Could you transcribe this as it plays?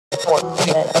You're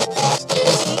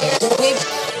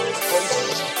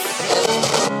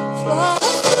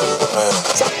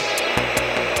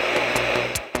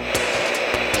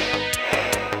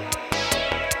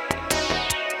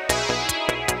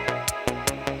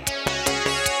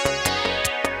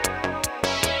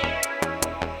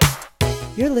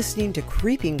listening to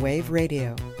Creeping Wave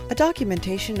Radio, a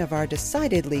documentation of our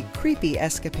decidedly creepy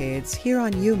escapades here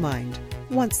on YouMind,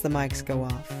 once the mics go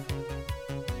off.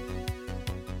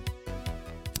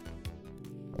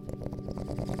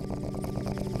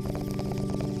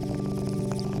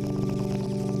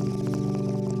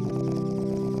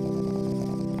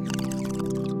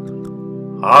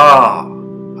 Ah,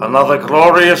 another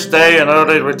glorious day in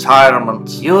early retirement.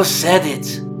 You said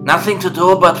it. Nothing to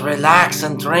do but relax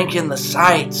and drink in the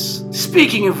sights.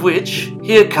 Speaking of which,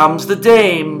 here comes the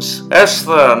dames.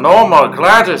 Esther, Norma,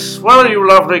 Gladys, where are you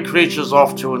lovely creatures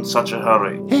off to in such a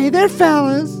hurry? Hey there,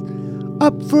 fellas.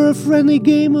 Up for a friendly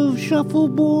game of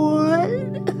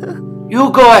shuffleboard?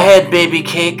 You go ahead, baby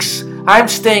cakes. I'm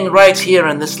staying right here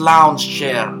in this lounge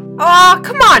chair. Aw,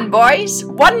 come on, boys.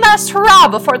 One last hurrah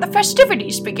before the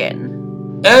festivities begin.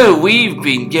 Oh, we've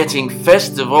been getting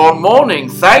festive all morning.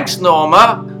 Thanks,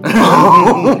 Norma.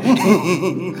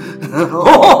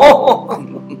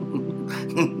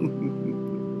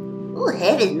 Oh,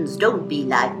 heavens, don't be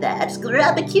like that.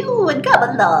 Grab a cue and come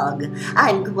along.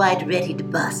 I'm quite ready to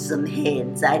bust some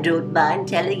heads, I don't mind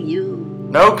telling you.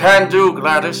 No can do,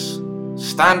 Gladys.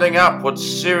 Standing up would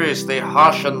seriously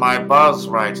harshen my buzz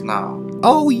right now.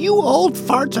 Oh, you old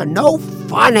farts are no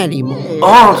fun anymore.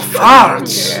 Old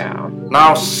farts? Yeah.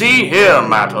 Now see here,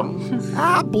 madam.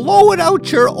 Blow it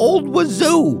out your old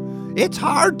wazoo. It's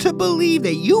hard to believe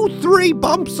that you three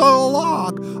bumps on a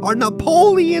log are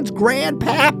Napoleon's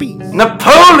grandpappies.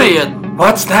 Napoleon!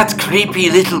 What's that creepy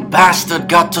little bastard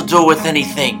got to do with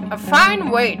anything? A fine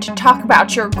way to talk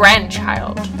about your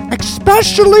grandchild.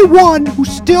 Especially one who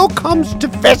still comes to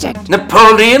visit.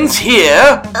 Napoleon's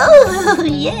here? Oh,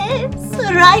 yes,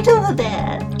 right over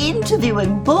there.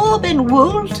 Interviewing Bob and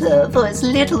Walter for his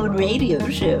little radio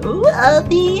show.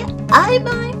 The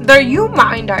YouMind. The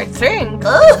YouMind, I think.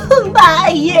 Oh,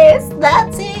 my, yes,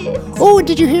 that's it. Oh,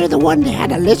 did you hear the one that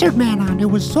had a lizard man on? It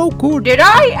was so good. Did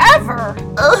I ever?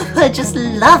 Oh, I just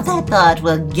love that part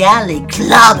where Gally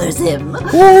clobbers him.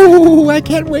 Oh, I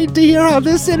can't wait to hear how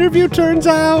this interview turns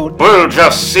out. We'll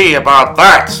just see about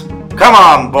that. Come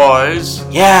on, boys.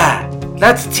 Yeah,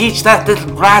 let's teach that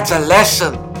little brat a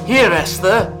lesson. Here,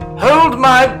 Esther, hold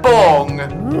my bong.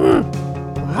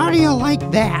 How do you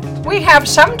like that? We have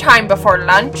some time before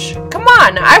lunch. Come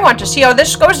on, I want to see how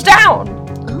this goes down.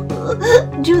 Oh,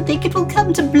 do you think it will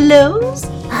come to blows?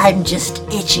 I'm just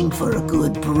itching for a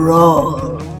good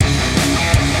brawl.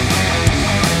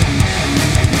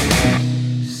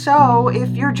 So, if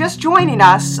you're just joining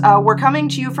us, we're coming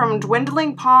to you from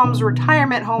Dwindling Palms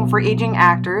Retirement Home for Aging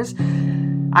Actors.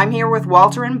 I'm here with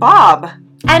Walter and Bob.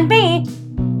 And me.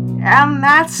 And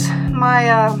that's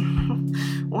my,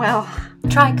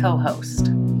 Try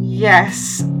co-host.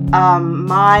 Yes,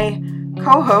 my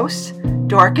co-host,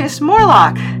 Dorcas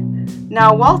Morlock.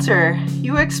 Now, Walter,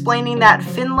 you explaining that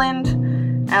Finland,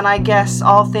 and I guess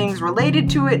all things related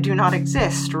to it, do not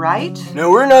exist, right? No,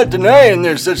 we're not denying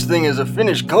there's such thing as a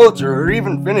Finnish culture or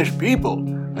even Finnish people.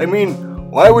 I mean,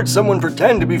 why would someone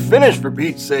pretend to be Finnish for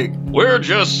Pete's sake? We're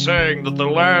just saying that the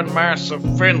landmass of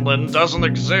Finland doesn't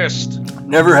exist.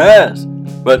 Never has.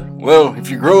 But, well, if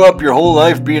you grow up your whole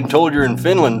life being told you're in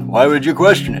Finland, why would you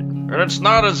question it? And it's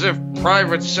not as if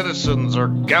private citizens are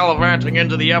gallivanting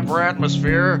into the upper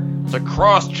atmosphere to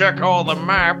cross-check all the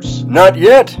maps. Not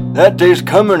yet. That day's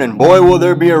coming, and boy will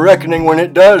there be a reckoning when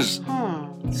it does.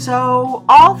 So,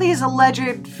 all these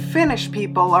alleged Finnish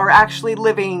people are actually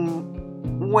living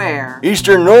where?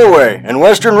 Eastern Norway and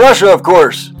Western Russia, of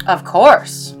course. Of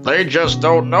course. They just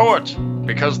don't know it,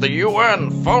 because the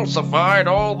UN falsified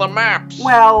all the maps.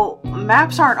 Well,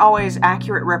 maps aren't always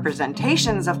accurate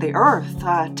representations of the Earth.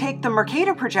 Take the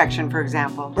Mercator projection, for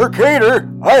example. Mercator?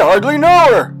 I hardly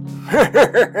know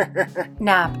her.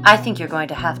 Nap, I think you're going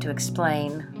to have to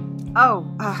explain.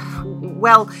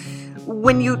 Well,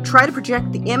 when you try to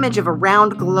project the image of a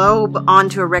round globe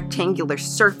onto a rectangular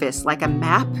surface like a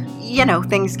map,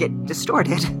 things get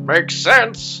distorted. Makes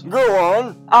sense. Go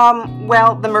on.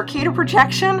 Well, the Mercator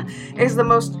projection is the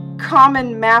most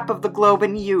common map of the globe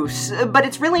in use, but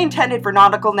it's really intended for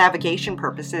nautical navigation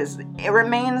purposes.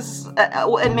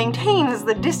 It maintains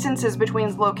the distances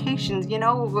between locations,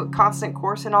 constant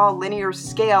course and all linear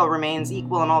scale remains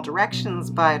equal in all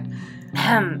directions, but...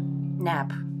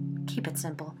 Nap, keep it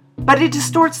simple. But it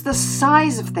distorts the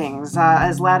size of things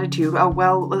as latitude,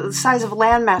 the size of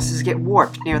land masses get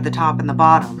warped near the top and the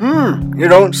bottom. You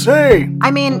don't say. I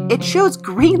mean, it shows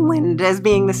Greenland as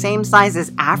being the same size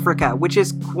as Africa, which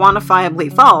is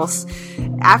quantifiably false.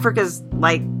 Africa's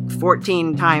like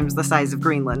 14 times the size of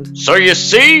Greenland. So you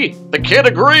see, the kid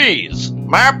agrees.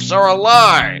 Maps are a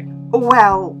lie.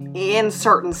 Well, in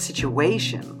certain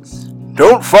situations.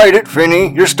 Don't fight it,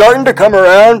 Finny. You're starting to come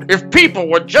around. If people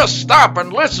would just stop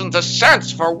and listen to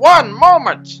sense for one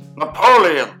moment.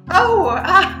 Napoleon. Oh,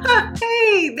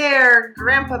 hey there,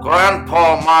 Grandpa.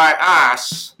 Grandpa my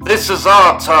ass. This is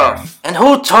our turf. And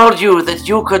who told you that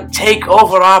you could take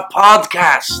over our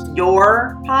podcast?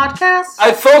 Your podcast?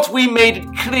 I thought we made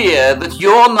it clear that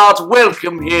you're not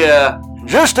welcome here.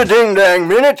 Just a ding-dang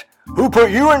minute. Who put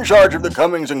you in charge of the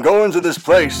comings and goings of this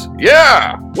place?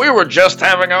 Yeah, we were just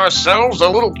having ourselves a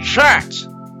little chat.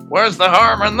 Where's the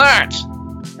harm in that?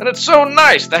 And it's so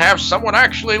nice to have someone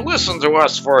actually listen to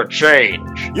us for a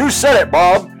change. You said it,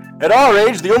 Bob. At our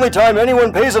age, the only time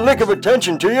anyone pays a lick of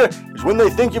attention to you is when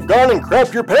they think you've gone and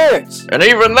crapped your pants. And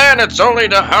even then, it's only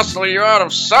to hustle you out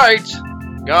of sight.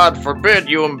 God forbid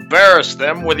you embarrass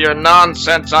them with your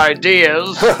nonsense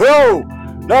ideas. Ho-ho!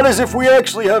 Not as if we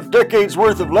actually have decades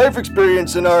worth of life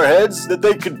experience in our heads that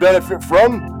they could benefit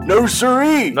from. No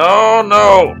siree.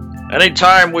 No.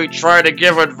 Anytime we try to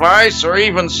give advice or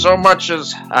even so much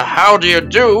as a how do you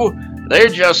do, they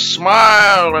just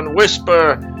smile and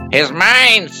whisper, "His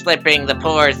mind's slipping, the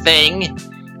poor thing.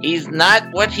 He's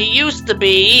not what he used to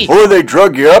be." Or they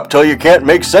drug you up till you can't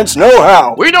make sense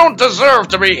nohow. We don't deserve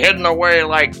to be hidden away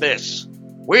like this.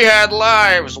 We had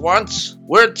lives once.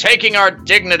 We're taking our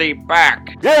dignity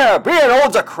back. Yeah, being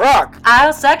old's a crock.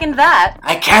 I'll second that.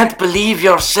 I can't believe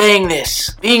you're saying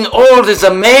this. Being old is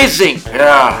amazing.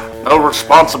 Yeah, no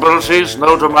responsibilities,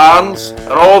 no demands,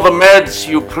 and all the meds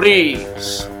you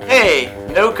please. Hey,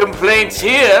 no complaints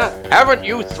here. Haven't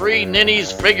you three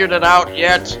ninnies figured it out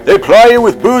yet? They ply you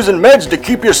with booze and meds to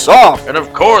keep you soft. And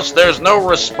of course there's no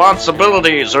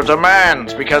responsibilities or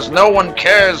demands because no one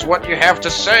cares what you have to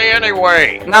say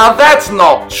anyway. Now that's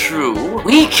not true.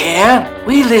 We care.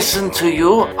 We listen to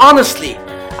you. Honestly,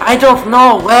 I don't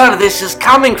know where this is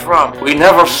coming from. We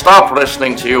never stop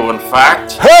listening to you, in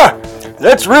fact. Ha!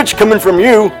 That's rich coming from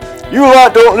you. You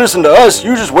lot don't listen to us,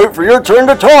 you just wait for your turn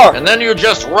to talk. And then you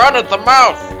just run at the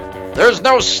mouth. There's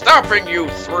no stopping you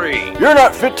three. You're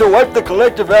not fit to wipe the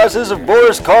collective asses of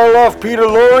Boris Karloff, Peter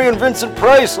Lorre, and Vincent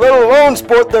Price, let alone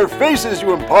sport their faces,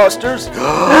 you imposters.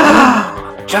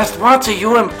 Just what are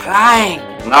you implying?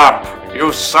 Nap,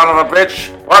 you son of a bitch.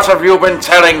 What have you been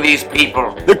telling these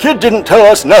people? The kid didn't tell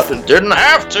us nothing. Didn't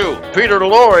have to. Peter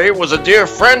Lorre was a dear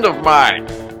friend of mine.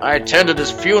 I attended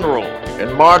his funeral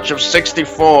in March of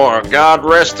 '64. God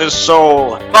rest his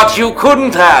soul. But you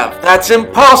couldn't have. That's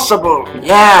impossible.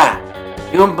 Yeah,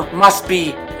 you must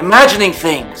be imagining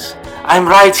things. I'm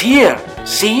right here.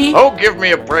 See? Oh, give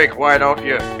me a break, why don't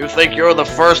you? You think you're the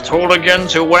first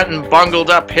hooligans who went and bungled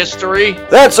up history?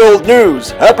 That's old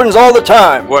news. Happens all the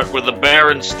time. What with the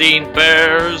Berenstein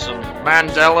Bears and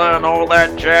Mandela and all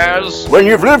that jazz? When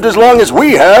you've lived as long as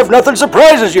we have, nothing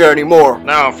surprises you anymore.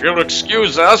 Now, if you'll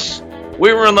excuse us,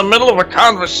 we were in the middle of a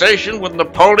conversation with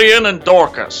Napoleon and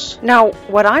Dorcas. Now,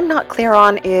 what I'm not clear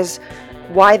on is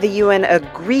why the UN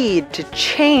agreed to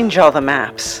change all the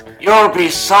maps. You'll be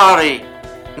sorry.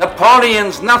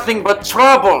 Napoleon's nothing but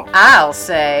trouble. I'll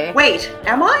say. Wait,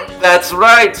 am I? That's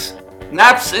right.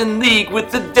 Nap's in league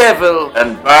with the devil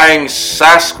and buying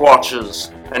Sasquatches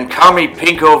and commie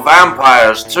pinko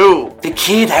vampires too. The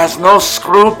kid has no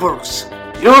scruples.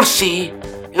 You'll see.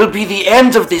 It'll be the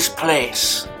end of this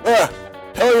place.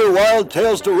 Tell your wild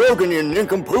tales to Rogan, you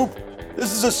nincompoop.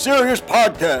 This is a serious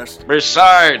podcast.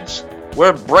 Besides,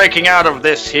 we're breaking out of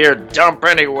this here dump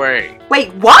anyway.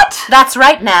 Wait, what? That's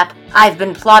right, Nap. I've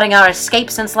been plotting our escape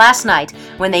since last night,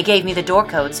 when they gave me the door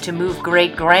codes to move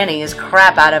Great Granny's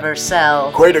crap out of her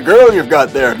cell. Quite a girl you've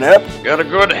got there, Nap. Got a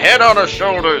good head on her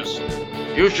shoulders.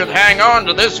 You should hang on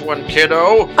to this one,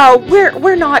 kiddo. Oh,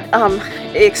 we're not,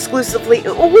 exclusively...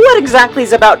 What exactly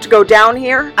is about to go down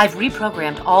here? I've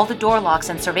reprogrammed all the door locks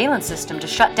and surveillance system to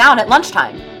shut down at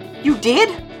lunchtime. You did?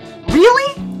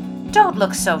 Really? Don't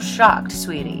look so shocked,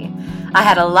 sweetie. I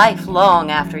had a life long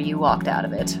after you walked out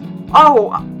of it.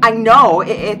 Oh, I know.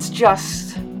 It's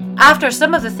just... After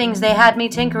some of the things they had me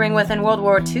tinkering with in World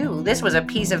War II, this was a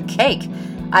piece of cake.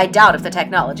 I doubt if the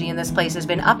technology in this place has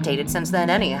been updated since then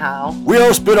anyhow. We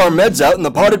all spit our meds out in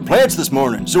the potted plants this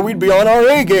morning, so we'd be on our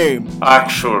A game.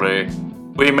 Actually,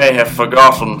 we may have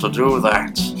forgotten to do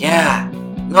that. Yeah,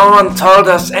 no one told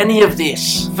us any of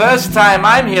this. First time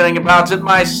I'm hearing about it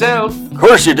myself. Of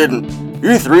course you didn't.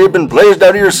 You three have been blazed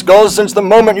out of your skulls since the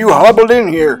moment you hobbled in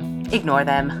here. Ignore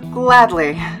them.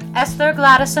 Gladly. Esther,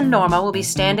 Gladys, and Norma will be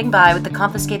standing by with the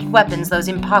confiscated weapons those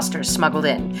imposters smuggled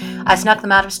in. I snuck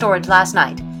them out of storage last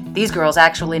night. These girls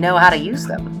actually know how to use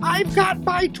them. I've got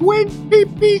my twin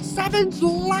PP7s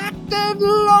locked and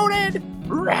loaded.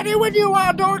 Ready when you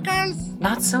are, Dorcas.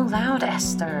 Not so loud,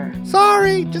 Esther.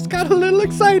 Sorry, just got a little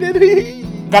excited.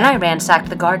 Then I ransacked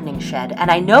the gardening shed, and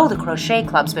I know the Crochet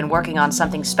Club's been working on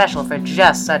something special for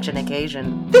just such an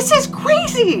occasion. This is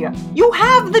crazy! You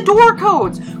have the door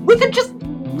codes! We could just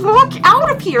walk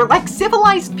out of here like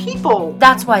civilized people!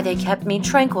 That's why they kept me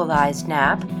tranquilized,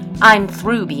 Nap. I'm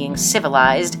through being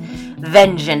civilized.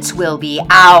 Vengeance will be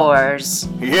ours.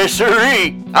 Yes,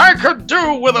 sirree. I could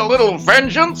do with a little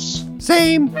vengeance.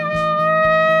 Same.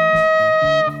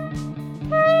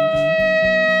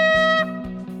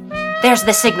 There's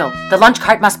the signal. The lunch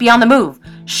cart must be on the move.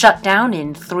 Shut down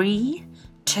in 3,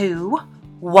 2,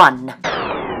 1.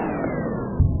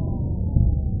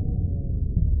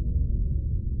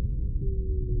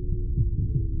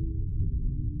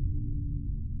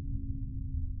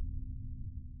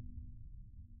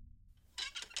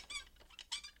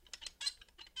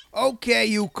 Okay,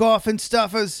 you coffin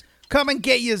stuffers. Come and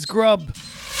get your grub.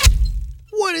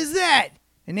 What is that?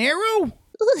 An arrow?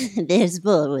 There's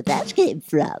more where that came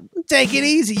from. Take it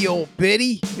easy, you old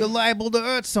biddy. You're liable to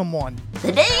hurt someone.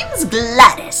 The name's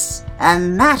Gladys,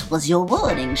 and that was your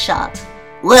warning shot.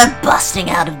 We're busting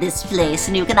out of this place,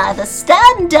 and you can either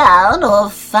stand down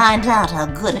or find out how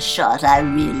good a shot I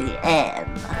really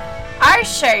am. I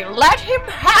say let him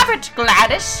have it,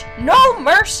 Gladys. No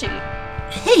mercy.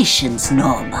 Patience,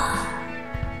 Norma.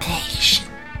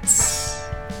 Patience.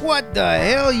 What the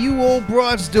hell you old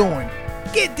broads doing?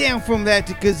 Get down from that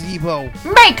gazebo.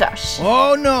 Make us.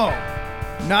 Oh no.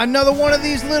 Not another one of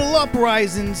these little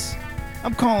uprisings.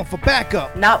 I'm calling for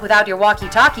backup. Not without your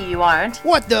walkie-talkie, you aren't.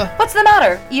 What the? What's the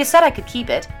matter? You said I could keep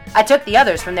it. I took the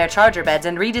others from their charger beds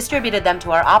and redistributed them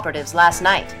to our operatives last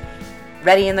night.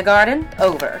 Ready in the garden?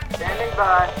 Over. Standing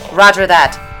by. Roger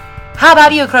that. How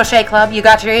about you, Crochet Club? You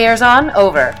got your ears on?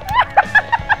 Over.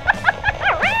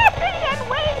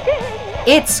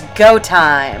 It's go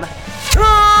time.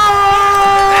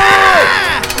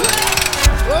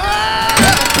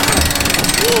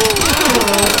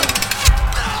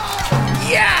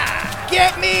 Yeah!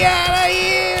 Get me out of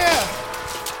here!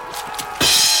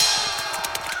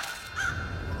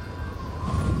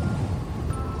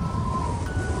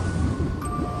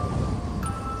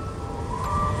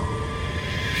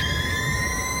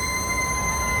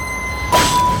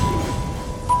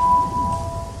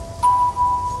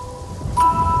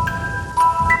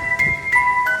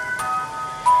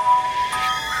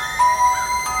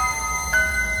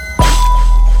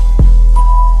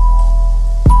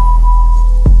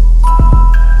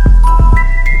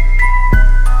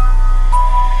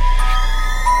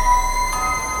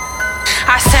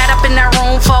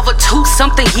 For over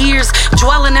 2-something years,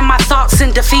 dwelling in my thoughts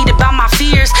and defeated by my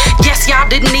fears. Guess y'all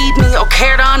didn't need me or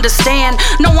care to understand.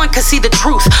 No one could see the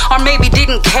truth, or maybe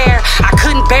didn't care. I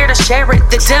couldn't bear to share it,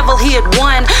 the devil he had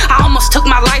won. I almost took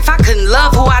my life, I couldn't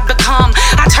love who I'd become.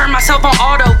 I turned myself on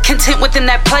auto, content within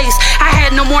that place. I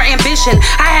had no more ambition,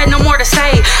 I had no more to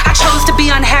say. I chose to be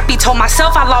unhappy, told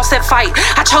myself I lost that fight.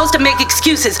 I chose to make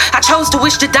excuses, I chose to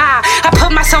wish to die. I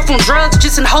put myself on drugs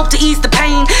just in hope to ease the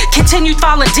pain. Continued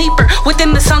falling deeper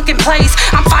within the sunken place.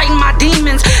 I'm fighting my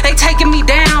demons, they taking me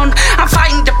down. I'm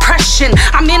fighting depression,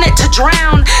 I'm in it to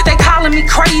drown. They calling me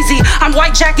crazy, I'm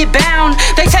white jacket bound.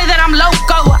 They say that I'm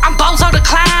loco, I'm Bozo the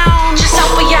Clown. Just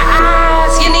open your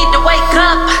eyes, you need to wake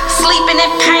up. Sleeping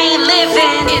in pain,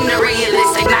 living in the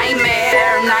realistic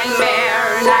nightmare,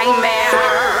 nightmare, nightmare.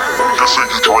 Yes, in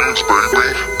your dreams,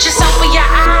 baby. Just open your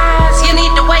eyes, you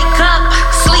need to wake up.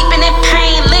 Sleeping in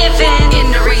pain, living in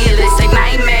the realistic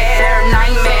nightmare,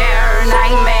 nightmare,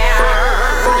 nightmare.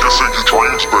 Yes, in your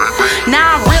dreams, baby.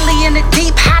 Now I'm really in the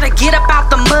deep, how to get up out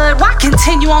the mud. Why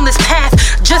continue on this path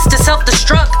just to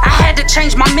self-destruct? I had to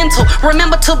change my mental,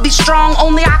 remember to be strong.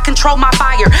 Only I control my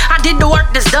fire, I did the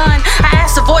work that's done. I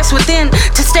asked the voice within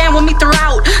to stand with me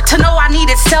throughout, to know I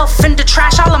needed self and to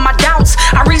trash all of my doubts.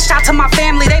 I reached out to my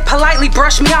family, they politely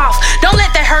brushed me off. Don't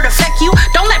let that hurt affect you,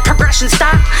 don't let progression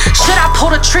stop. Should I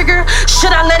pull the trigger,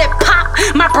 should I let it pop?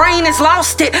 My brain has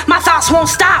lost it, my thoughts won't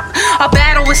stop. A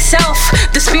battle with self,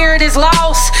 the spirit is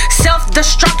lost.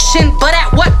 Self-destruction, but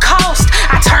at what cost?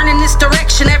 I turn in this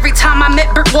direction every time I met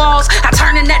brick walls. I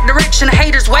turn in that direction,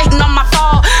 haters waiting on my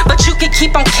fall. But you can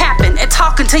keep on capping and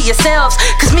talking to yourselves,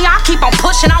 cause me, I keep on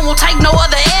pushing, I won't take no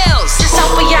other L's. Just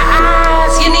open your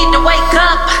eyes, you need to wake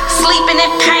up. Sleeping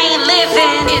in pain,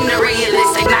 living in the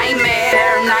realistic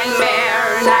nightmare,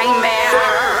 nightmare, nightmare.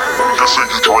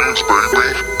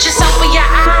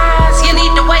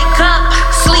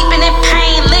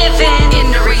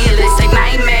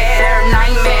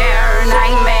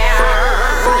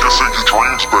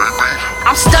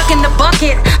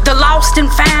 lost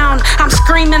and found. I'm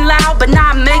screaming loud but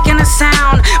not making a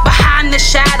sound. Behind the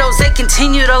shadows they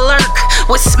continue to lurk,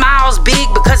 with smiles big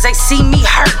because they see me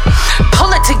hurt. Pull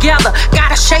it together,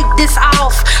 gotta shake this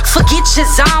off. Forget your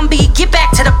zombie, get back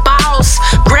to the boss.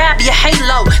 Grab your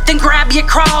halo, then grab your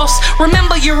cross.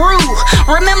 Remember your rule,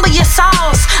 remember your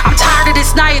sauce. I'm tired of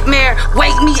this nightmare,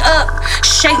 wake me up.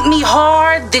 Shake me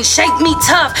hard, then shake me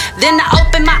tough. Then I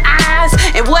open my eyes,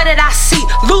 and what did I see?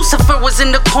 Lucifer was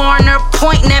in the corner,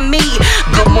 pointing at me.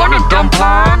 Good morning, dumb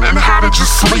blonde, and how did you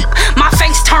sleep? My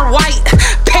face turned white,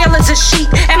 pale as a sheet,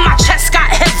 and my chest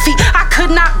got heavy. I could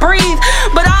not breathe,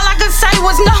 but all I could say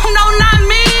was no, no, not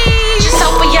me. Just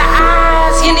open your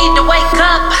eyes, you need to wake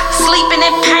up. Sleeping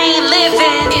in pain,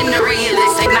 living in the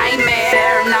realistic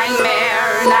nightmare,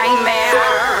 nightmare, nightmare.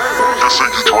 Guess in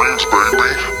your dreams, baby.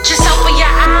 Just open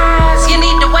your eyes, you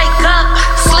need to wake up.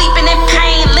 Sleeping in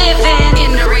pain, living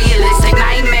in the realistic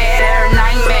nightmare,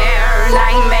 nightmare,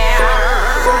 nightmare.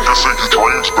 Guess in your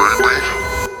dreams, baby.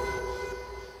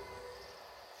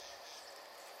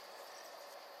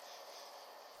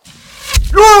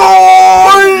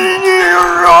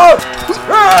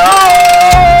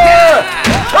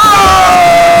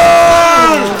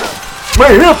 My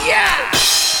hip!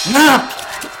 Nap,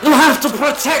 you have to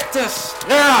protect us.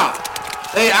 Yeah,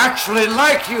 they actually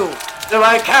like you. Though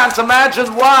I can't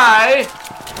imagine why.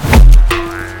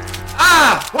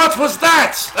 Ah, what was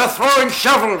that? They're throwing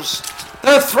shovels.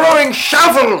 They're throwing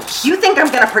shovels. You think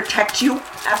I'm gonna protect you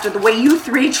after the way you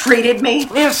three treated me?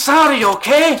 We're sorry,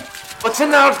 okay? But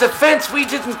in our defense, we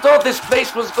didn't know this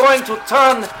place was going to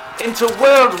turn into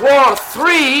World War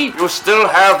III. You still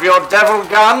have your devil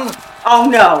gun? Oh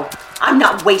no, I'm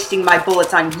not wasting my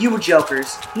bullets on you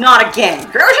jokers. Not again.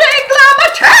 Crochet Glove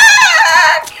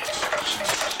attack!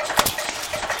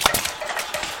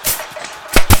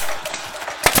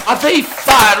 Are they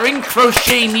firing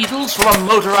crochet needles from a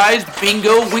motorized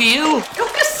bingo wheel?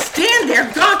 Don't just stand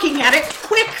there gawking at it.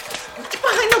 Quick, get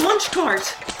behind the lunch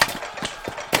cart.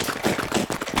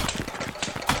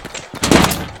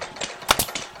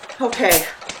 Okay,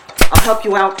 I'll help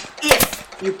you out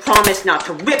if you promise not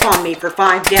to rip on me for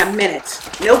 5 damn minutes.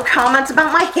 No comments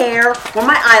about my hair or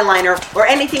my eyeliner or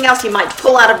anything else you might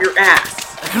pull out of your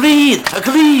ass. Agreed,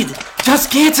 agreed. Just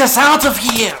get us out of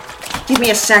here. Give me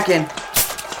a second.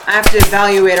 I have to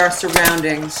evaluate our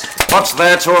surroundings. What's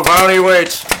there to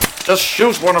evaluate? Just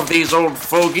shoot one of these old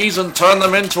fogies and turn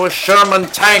them into a Sherman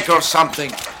tank or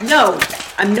something. No,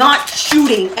 I'm not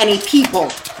shooting any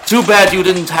people. Too bad you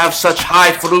didn't have such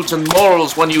highfalutin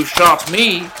morals when you shot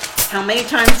me. How many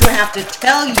times do I have to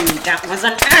tell you that was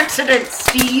an accident,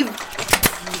 Steve?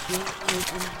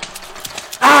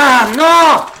 Ah,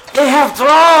 no! They have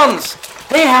drones!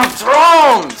 They have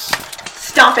drones!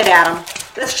 Stop it, Adam.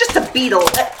 That's just a beetle.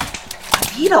 A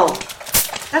beetle?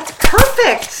 That's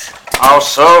perfect! How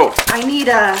so? I need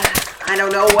a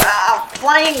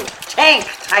flying tank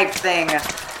type thing.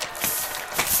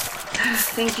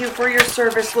 Thank you for your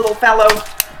service, little fellow.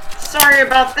 Sorry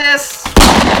about this.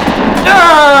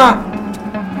 Ah!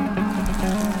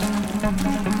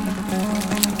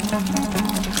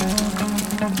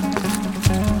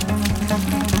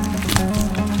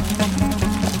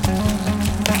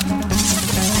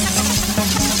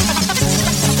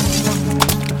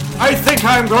 I think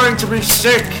I'm going to be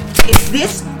sick. It's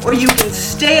this, or you can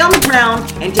stay on the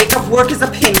ground and take up work as a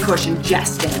pincushion,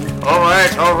 Justin. All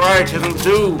right, it'll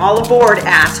do. All aboard,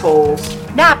 assholes.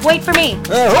 Nap, wait for me.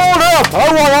 Hold up!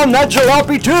 I want on that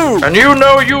jalopy too! And you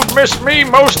know you've missed me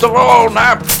most of all,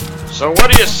 Nap. So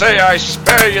what do you say I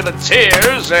spare you the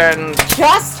tears and...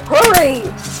 Just hurry!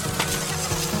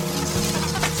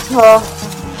 Oh,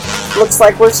 looks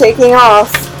like we're taking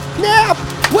off. Nap!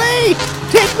 Wait!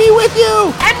 Take me with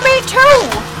you! And me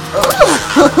too!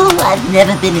 Oh, I've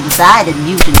never been inside a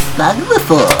mutant bug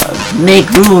before. Make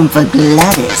room for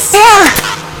Gladys. There!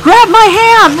 Grab my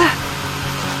hand!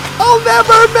 I'll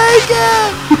never make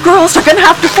it! You girls are gonna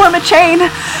have to form a chain,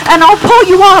 and I'll pull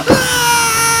you up.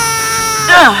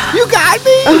 You got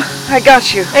me? I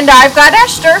got you. And I've got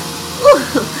Esther.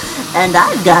 And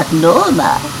I've got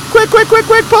Norma. Quick,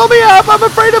 pull me up! I'm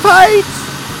afraid of heights!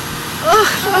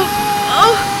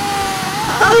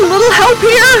 A little help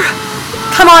here?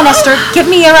 Come on, Esther. Give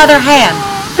me your other hand.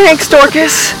 Thanks,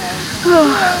 Dorcas.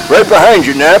 Right behind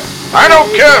you, Nap. I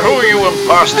don't care who you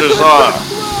imposters are.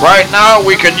 Right now,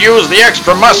 we could use the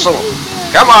extra muscle.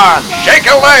 Come on, shake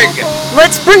a leg.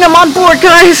 Let's bring them on board,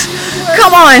 guys.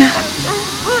 Come on.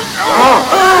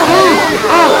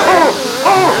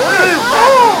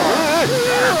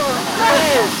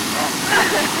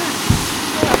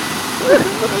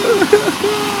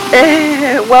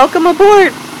 Welcome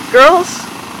aboard, girls.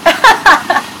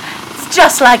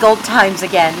 just like old times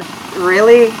again.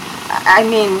 Really? I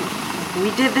mean,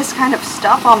 we did this kind of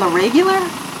stuff on the regular?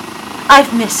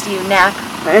 I've missed you, Nap.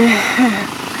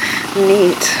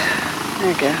 Neat,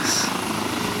 I guess.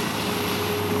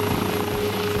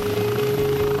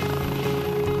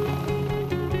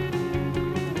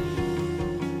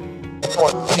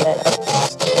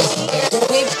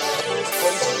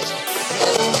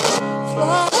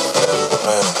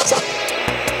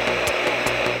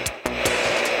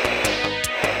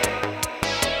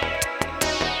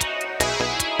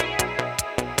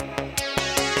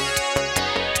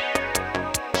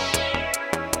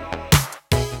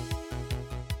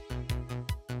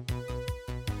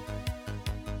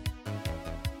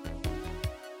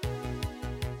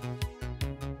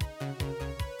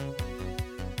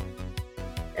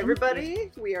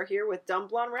 Everybody, we are here with Dumb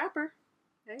Blonde Rapper.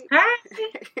 Hey.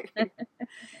 Hi.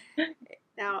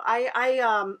 Now,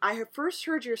 I first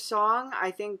heard your song.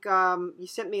 I think you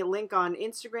sent me a link on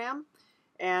Instagram,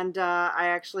 and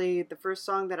the first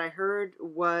song that I heard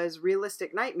was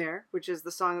 "Realistic Nightmare," which is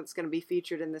the song that's going to be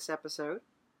featured in this episode.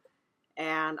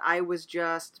 And I was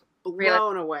just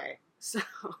blown away. So,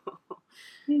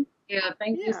 thank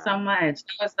you so much.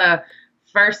 That was the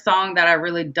first song that I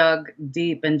really dug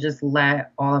deep and just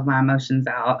let all of my emotions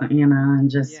out, and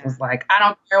just was like, I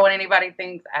don't care what anybody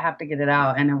thinks, I have to get it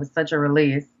out. And it was such a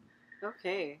release.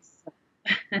 Okay.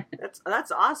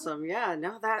 That's awesome. Yeah,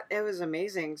 no, it was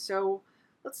amazing. So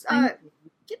let's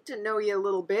get to know you a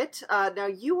little bit. Now,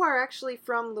 you are actually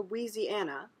from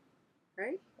Louisiana,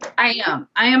 right? I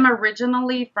am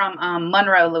originally from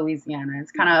Monroe, Louisiana.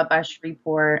 It's kind of up by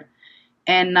Shreveport.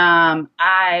 And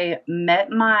I met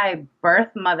my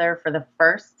birth mother for the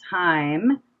first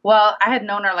time. Well, I had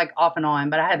known her like off and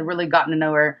on, but I had really gotten to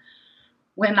know her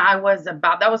when that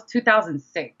was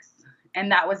 2006.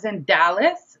 And that was in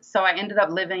Dallas. So I ended up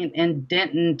living in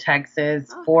Denton,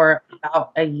 Texas for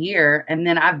about a year. And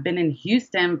then I've been in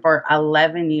Houston for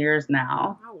 11 years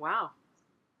now. Oh, wow.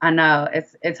 I know.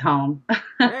 It's home.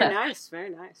 Very nice.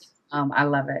 Very nice. I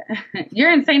love it.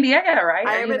 You're in San Diego, right?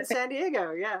 I am in San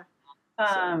Diego, yeah.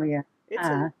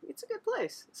 Yeah. It's a good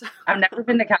place. So. I've never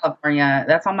been to California.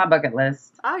 That's on my bucket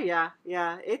list. Oh yeah.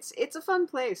 It's a fun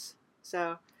place.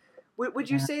 So,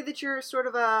 would you say that you're sort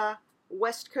of a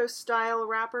West Coast style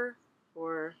rapper,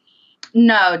 or?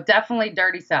 No, definitely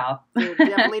Dirty South.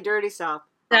 Definitely Dirty South.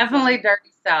 Definitely Dirty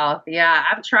South. Yeah,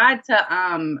 I've tried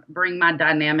to bring my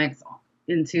dynamics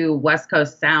into West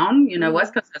Coast sound.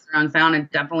 West Coast has their own sound,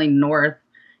 and definitely North.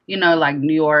 Like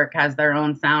New York has their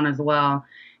own sound as well.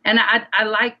 And I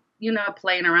like,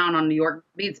 playing around on New York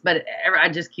beats, but I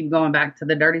just keep going back to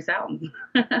the Dirty South.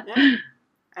 Yeah.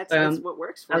 That's what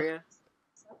works for you.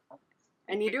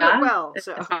 And you do it well.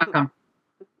 So.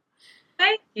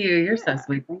 Thank you. You're so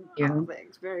sweet. Thank you. Oh,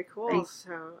 thanks. Very cool. Thanks.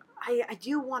 So I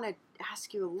do want to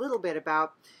ask you a little bit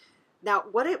about, now,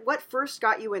 what first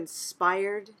got you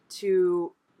inspired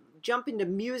to jump into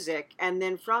music and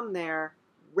then from there,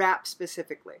 rap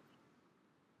specifically?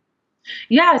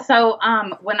 Yeah, so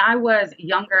when I was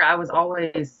younger, I was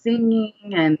always singing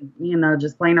and,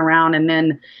 just playing around. And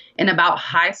then in about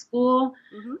high school,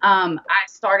 I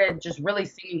started just really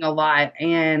singing a lot.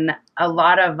 And a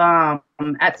lot of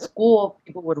at school,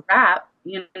 people would rap.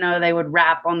 They would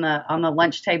rap on the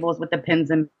lunch tables with the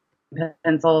pens and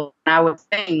pencils. And I would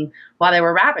sing while they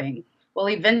were rapping. Well,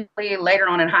 eventually, later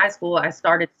on in high school, I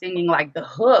started singing like the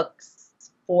hooks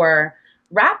for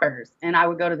rappers, and I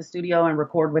would go to the studio and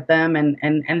record with them, and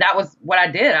that was what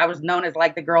I did. I was known as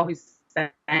like the girl who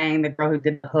sang, the girl who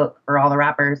did the hook for all the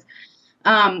rappers.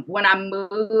 When I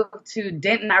moved to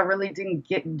Denton, I really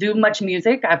didn't do much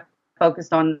music. I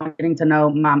focused on getting to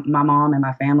know my mom and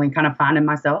my family, kind of finding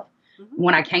myself.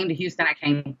 When I came to Houston, I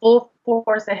came full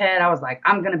force ahead. I was like,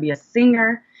 I'm gonna be a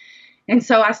singer. And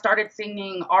so I started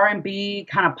singing R&B,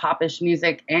 kind of popish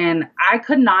music, and I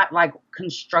could not like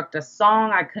construct a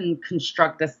song. I couldn't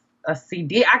construct a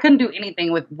CD. I couldn't do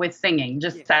anything with singing.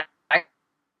 I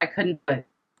couldn't do it.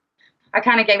 I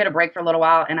kind of gave it a break for a little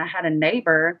while, and I had a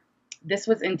neighbor. This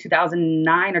was in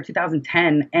 2009 or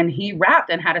 2010, and he rapped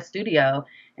and had a studio,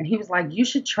 and he was like, you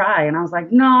should try. And I was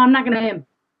like, no, I'm not going to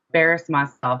embarrass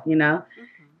myself,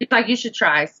 He's like, you should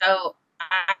try. So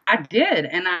I did,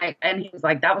 and he was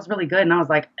like, that was really good, and I was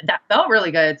like, that felt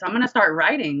really good, so I'm gonna start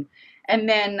writing. And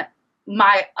then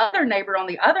my other neighbor on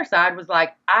the other side was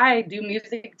like, I do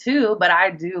music too, but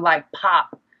I do like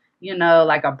pop,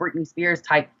 like a Britney Spears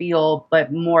type feel,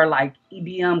 but more like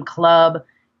EDM club,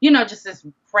 just this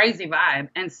crazy vibe.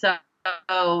 And so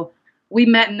we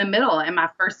met in the middle, and my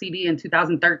first CD in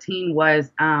 2013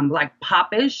 was like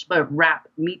popish, but rap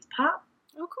meets pop.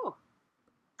 Oh, cool.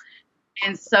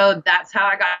 And so that's how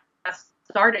I got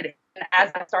started, and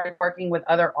as I started working with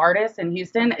other artists in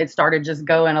Houston, it started just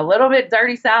going a little bit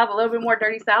dirty south, a little bit more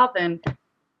dirty south, and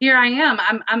here I am.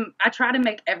 I try to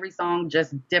make every song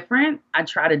just different. I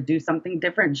try to do something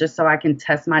different just so I can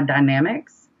test my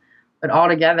dynamics. But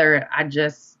altogether, I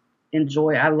just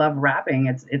I love rapping.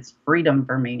 It's freedom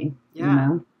for me. Yeah. You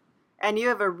know? And you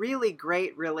have a really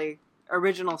great, really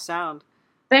original sound.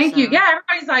 Thank you. Yeah,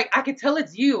 everybody's like, I can tell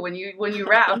it's you when you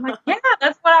rap. I'm like, yeah,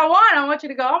 that's what I want. I want you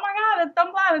to go, oh my God,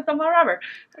 that's Dumbla Robert.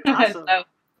 Awesome. So,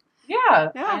 yeah,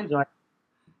 I enjoy it.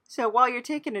 So while you're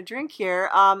taking a drink here,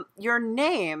 your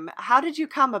name, how did you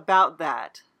come about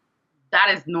that?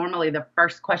 That is normally the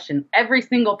first question every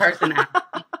single person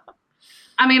asks.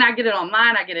 I mean, I get it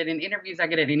online, I get it in interviews, I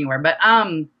get it anywhere. But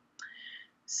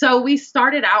so we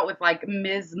started out with like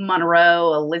Ms.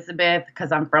 Monroe, Elizabeth,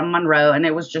 because I'm from Monroe, and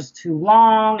it was just too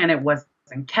long and it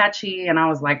wasn't catchy. And I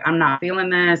was like, I'm not feeling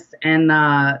this. And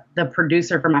the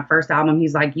producer for my first album,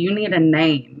 he's like, you need a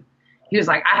name. He was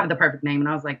like, I have the perfect name. And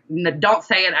I was like, no, don't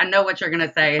say it. I know what you're going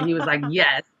to say. And he was like,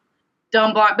 yes,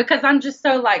 Dumb Blonde. Because I'm just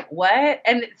so like, what?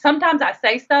 And sometimes I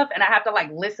say stuff and I have to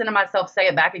like listen to myself say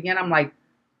it back again. I'm like,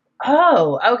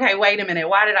 oh, okay, wait a minute.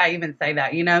 Why did I even say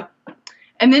that? You know?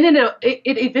 And then it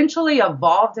eventually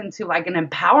evolved into like an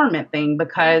empowerment thing,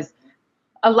 because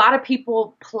a lot of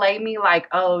people play me like,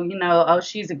 oh,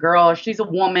 she's a girl, or she's a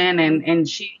woman, and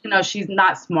she, she's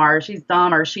not smart, she's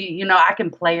dumb, or she, I can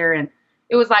play her. And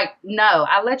it was like, no,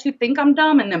 I let you think I'm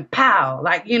dumb, and then pow,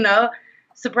 like,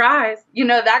 surprise,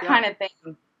 that kind of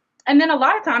thing. And then a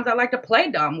lot of times I like to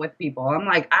play dumb with people. I'm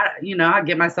like, I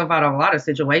get myself out of a lot of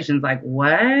situations like,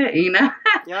 what,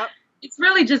 Yep. It's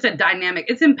really just a dynamic.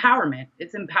 It's empowerment.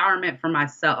 It's empowerment for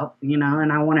myself, and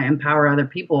I want to empower other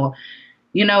people.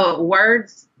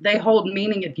 Words, they hold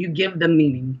meaning if you give them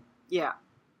meaning. Yeah.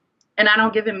 And I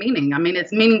don't give it meaning. I mean,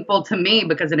 it's meaningful to me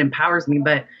because it empowers me,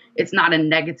 but it's not a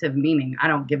negative meaning. I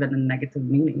don't give it a negative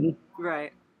meaning.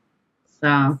 Right.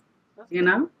 So,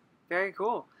 Very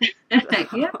cool.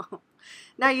 Yeah.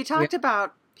 Now, you talked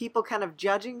about people kind of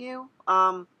judging you.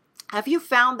 Have you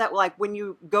found that, like, when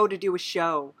you go to do a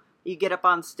show, you get up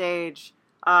on stage,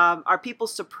 are people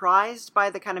surprised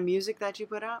by the kind of music that you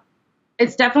put out?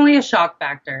 It's definitely a shock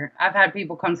factor. I've had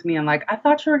people come to me and like, I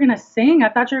thought you were going to sing. I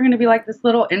thought you were going to be like this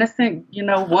little innocent,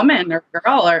 woman or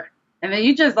girl, and then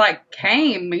you just like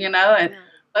came,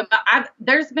 but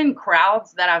there's been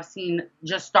crowds that I've seen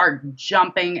just start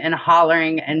jumping and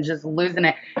hollering and just losing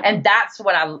it. And that's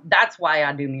why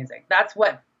I do music. That's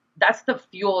the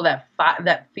fuel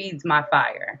that feeds my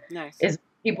fire. Nice. Is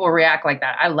people react like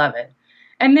that. I love it.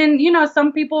 And then,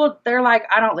 some people, they're like,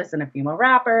 I don't listen to female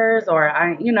rappers, or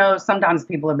sometimes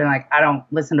people have been like, I don't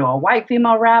listen to a white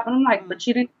female rap. And I'm like, but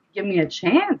you didn't give me a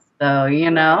chance though,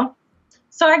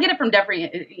 So I get it from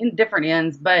different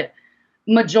ends, but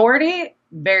majority,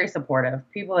 very supportive.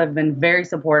 People have been very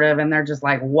supportive, and they're just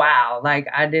like, wow, like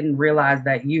I didn't realize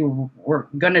that you were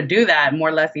going to do that, more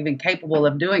or less even capable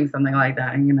of doing something like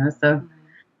that, so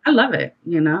I love it,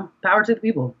 power to the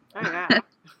people. Oh, yeah.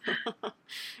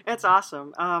 It's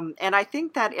awesome. And I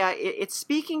think that it's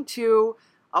speaking to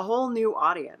a whole new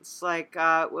audience. Like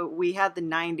we had the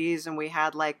 90s, and we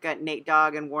had like Nate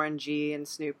Dogg and Warren G and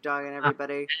Snoop Dogg and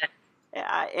everybody.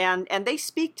 And they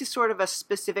speak to sort of a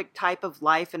specific type of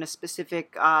life and a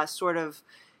specific sort of,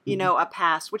 a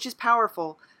past, which is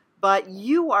powerful. But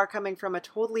you are coming from a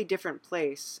totally different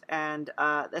place, and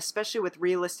especially with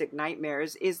Realistic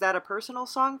Nightmares. Is that a personal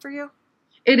song for you?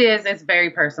 It is. It's very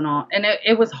personal. And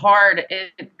it was hard.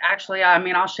 Actually,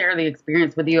 I'll share the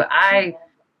experience with you.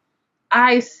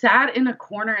 I sat in a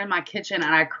corner in my kitchen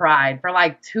and I cried for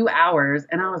like 2 hours.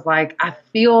 And I was like, I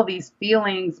feel these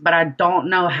feelings, but I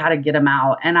don't know how to get them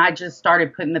out. And I just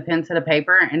started putting the pen to the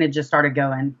paper, and it just started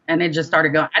going. I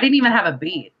didn't even have a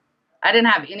beat. I didn't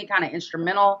have any kind of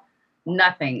instrumental,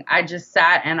 nothing. I just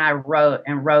sat and I wrote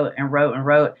and wrote and wrote and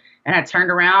wrote. And I turned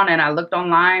around and I looked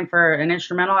online for an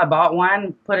instrumental. I bought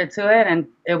one, put it to it, and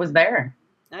it was there.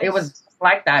 Nice. It was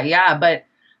like that, yeah. But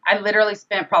I literally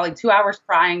spent probably 2 hours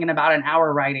crying and about an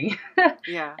hour writing.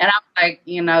 Yeah. And I'm like,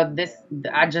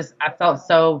 I felt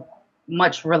so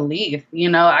much relief.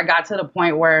 I got to the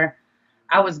point where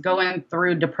I was going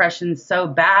through depression so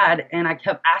bad, and I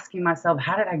kept asking myself,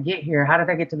 how did I get here? How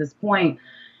did I get to this point?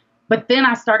 But then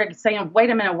I started saying, wait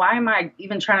a minute, why am I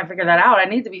even trying to figure that out? I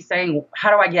need to be saying, how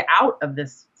do I get out of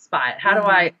this spot? How do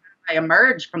I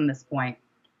emerge from this point?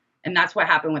 And that's what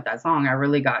happened with that song. I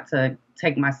really got to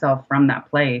take myself from that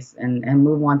place and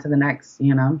move on to the next,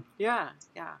 Yeah, yeah.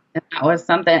 And that was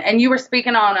something. And you were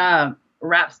speaking on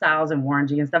rap styles and Warren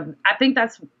G and stuff. I think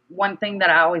that's one thing that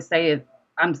I always say is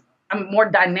I'm more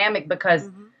dynamic because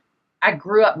I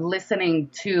grew up listening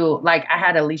to, like, I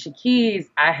had Alicia Keys,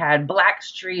 I had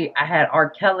Blackstreet, I had R.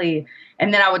 Kelly,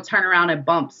 and then I would turn around and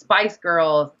bump Spice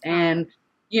Girls and,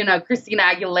 you know, Christina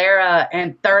Aguilera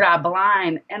and Third Eye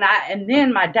Blind. And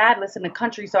then my dad listened to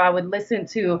country, so I would listen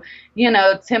to, you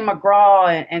know, Tim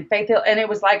McGraw and Faith Hill. And it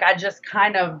was like I just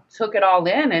kind of took it all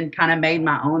in and kind of made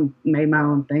my own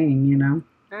thing, you know.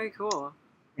 Very cool.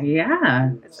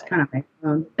 Yeah, it's kind of my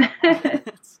own.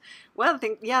 Well,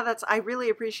 I really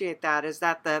appreciate that, is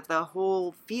that the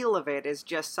whole feel of it is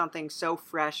just something so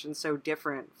fresh and so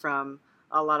different from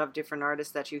a lot of different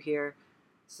artists that you hear.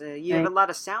 So you have a lot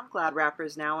of SoundCloud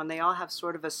rappers now, and they all have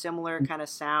sort of a similar kind of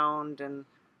sound and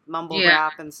mumble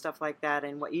rap and stuff like that.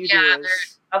 And what you do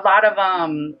is a lot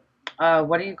of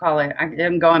what do you call it?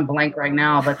 I'm going blank right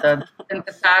now, but the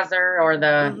synthesizer or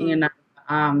the you know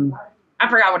I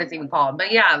forgot what it's even called.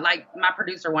 But yeah, like my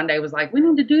producer one day was like, "We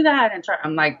need to do that," and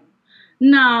I'm like,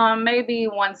 no, maybe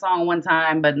one song one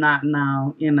time, but not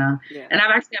now, you know. Yeah. And I've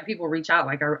actually had people reach out,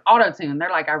 like, auto-tune. They're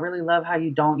like, I really love how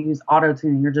you don't use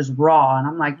auto-tune. You're just raw. And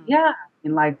I'm like, yeah.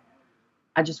 And, like,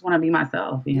 I just want to be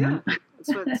myself, you know.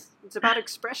 It's about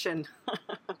expression.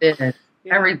 It is.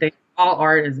 Yeah. Everything. All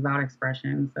art is about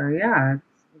expression. So, yeah,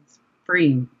 it's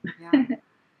free. Yeah.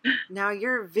 Now,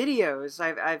 your videos,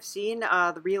 I've seen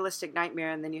The Realistic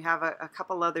Nightmare, and then you have a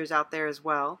couple others out there as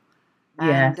well.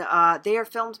 And they are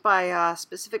filmed by a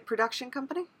specific production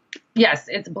company? Yes,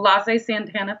 it's Blase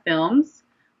Santana Films.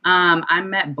 I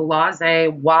met Blase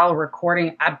while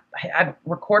recording. I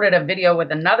recorded a video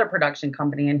with another production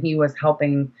company, and he was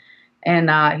helping. And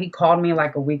he called me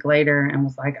like a week later and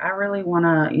was like, I really want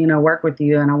to, you know, work with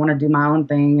you, and I want to do my own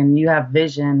thing, and you have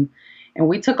vision. And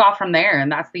we took off from there,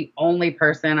 and that's the only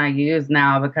person I use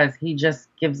now because he just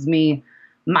gives me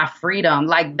my freedom.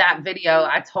 Like that video,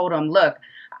 I told him, look,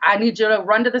 I need you to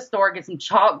run to the store, get some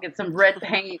chalk, get some red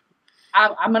paint.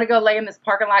 I'm gonna go lay in this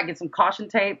parking lot, get some caution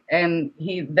tape. And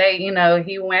he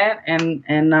went and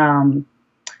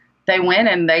they went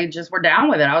and they just were down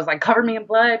with it. I was like, cover me in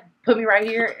blood, put me right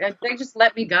here, and they just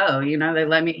let me go. You know,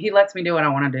 he lets me do what I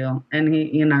want to do, and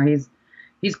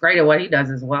he's great at what he does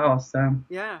as well. So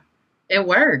yeah, it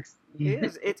works. It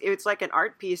is. It's like an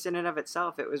art piece in and of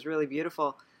itself. It was really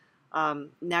beautiful.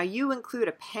 Now you include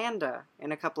a panda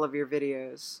in a couple of your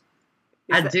videos.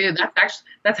 I do.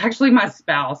 That's actually my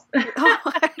spouse.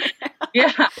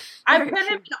 Yeah, I put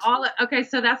him in all. Okay,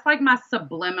 so that's like my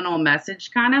subliminal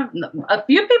message, kind of. A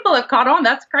few people have caught on.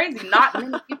 That's crazy. Not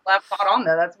many people have caught on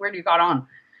though. That's weird you caught on.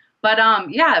 But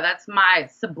yeah, that's my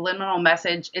subliminal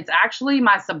message. It's actually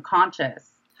my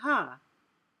subconscious. Huh.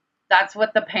 That's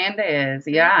what the panda is.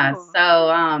 Yeah. Oh.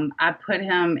 So I put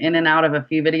him in and out of a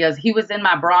few videos. He was in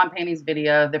my Bra and Panties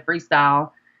video, the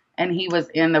freestyle, and he was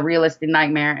in The Realistic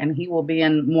Nightmare, and he will be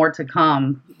in more to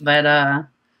come. But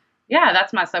yeah,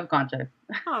 that's my subconscious.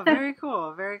 Oh, very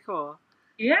cool. Very cool.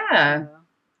 Yeah.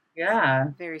 Yeah.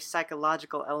 Very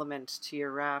psychological element to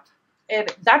your rap.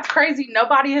 That's crazy.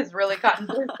 Nobody has really gotten.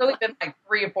 There's really been like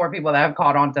 3 or 4 people that have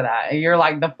caught on to that. You're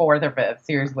like the 4th or 5th.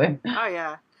 Seriously. Oh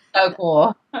yeah. So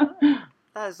cool.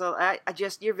 That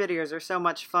is, your videos are so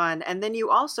much fun. And then you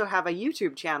also have a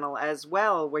YouTube channel as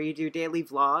well where you do daily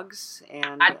vlogs.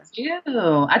 And I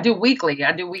do weekly.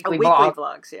 I do weekly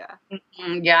vlogs. Yeah.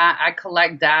 Mm-hmm. Yeah, I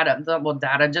collect data,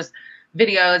 just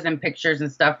videos and pictures and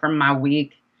stuff from my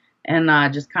week, and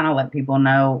just kind of let people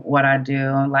know what I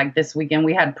do. Like this weekend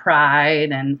we had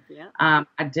Pride, and I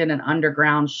did an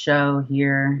underground show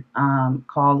here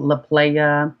called La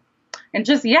Playa. And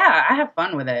just, I have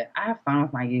fun with it. I have fun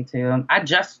with my YouTube. I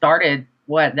just started,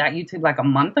 that YouTube like a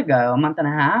month and a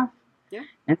half. Yeah.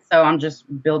 And so I'm just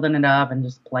building it up and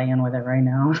just playing with it right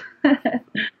now.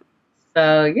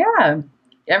 So, yeah.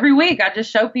 Every week I just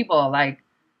show people, like,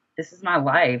 this is my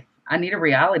life. I need a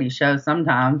reality show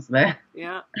sometimes, but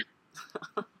yeah,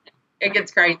 it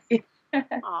gets crazy.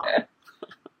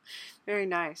 Very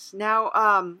nice.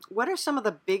 Now, what are some of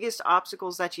the biggest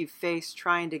obstacles that you face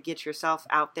trying to get yourself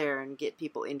out there and get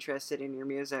people interested in your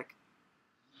music?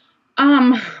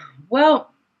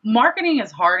 Well, marketing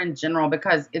is hard in general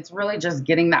because it's really just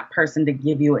getting that person to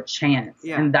give you a chance.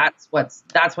 Yeah. And that's what's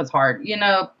hard. You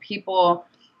know,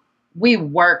 we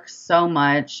work so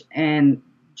much and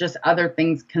just other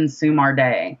things consume our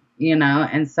day, you know?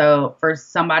 And so for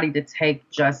somebody to take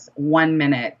just 1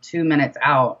 minute, 2 minutes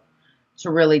out to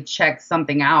really check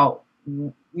something out,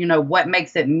 you know, what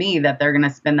makes it me that they're going to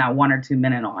spend that 1 or 2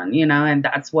 minutes on, you know? And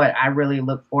that's what I really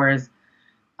look for is,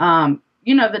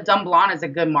 you know, the Dumb Blonde is a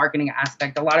good marketing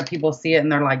aspect. A lot of people see it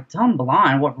and they're like, Dumb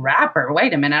Blonde, what rapper?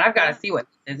 Wait a minute, I've got to see what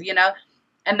this is, you know?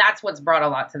 And that's what's brought a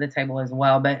lot to the table as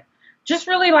well. But just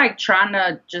really like trying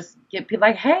to just get people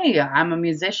like, hey, I'm a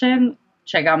musician.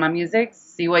 check out my music,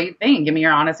 see what you think, give me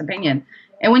your honest opinion.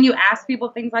 And when you ask people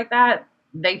things like that,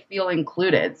 they feel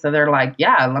included. So they're like,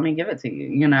 yeah, let me give it to you,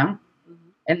 you know?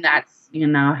 And that's, you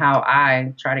know, how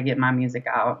I try to get my music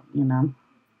out, you know?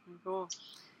 Cool.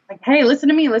 Like, hey, listen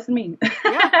to me.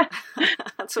 Yeah,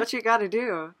 that's what you got to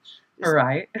do. Just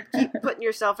right. keep putting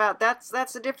yourself out. That's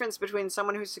the difference between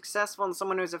someone who's successful and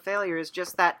someone who's a failure, is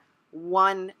just that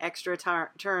one extra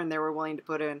turn they were willing to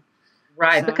put in.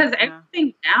 Right, So, because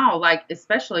everything now, like,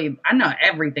 especially, I know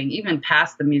everything, even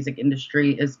past the music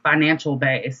industry, is financial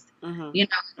based. Mhm. You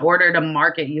know, in order to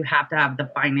market, you have to have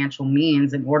the financial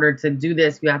means. In order to do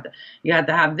this, you have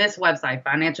to have this website,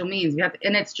 financial means.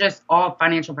 And it's just all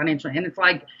financial, and it's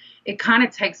like it kind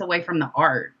of takes away from the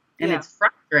art, and Yeah. it's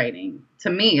frustrating. To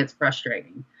me, it's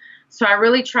frustrating. So I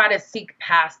really try to seek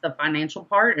past the financial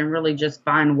part and really just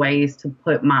find ways to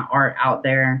put my art out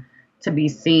there to be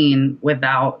seen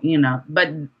without, you know, but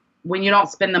when you don't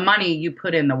spend the money, you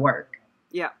put in the work,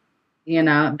 Yeah. you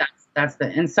know,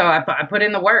 and so I put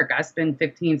in the work. I spend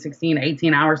 15, 16,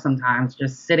 18 hours sometimes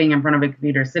just sitting in front of a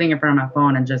computer, sitting in front of my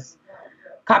phone and just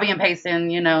copy and pasting,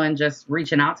 you know, and just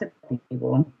reaching out to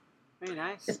people. Very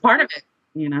nice. It's part of it,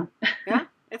 you know? Yeah.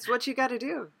 It's what you got to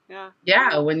do. Yeah.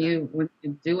 Yeah. When you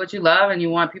do what you love and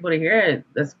you want people to hear it,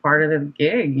 that's part of the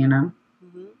gig, you know,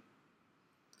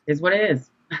 is what it is.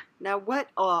 Now, what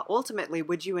ultimately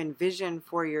would you envision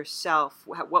for yourself?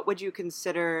 What would you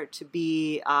consider to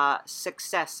be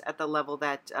success at the level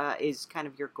that is kind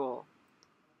of your goal?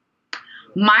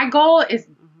 My goal is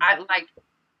I like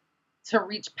to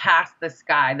reach past the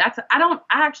sky. I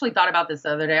actually thought about this the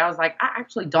other day. I was like, I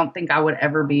actually don't think I would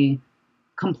ever be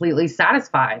completely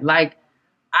satisfied. Like,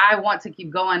 I want to keep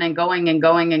going and going and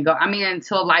going and go. I mean,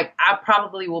 until like I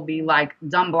probably will be like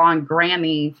dumb blonde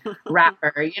granny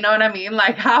rapper. You know what I mean?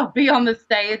 Like, I'll be on the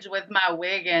stage with my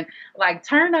wig and like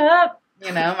turn up,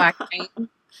 you know, my cane.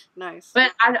 Nice.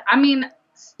 But I mean,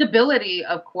 stability,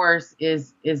 of course,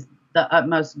 is the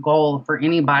utmost goal for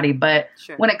anybody. But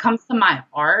Sure. when it comes to my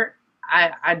art,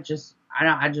 I just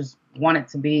want it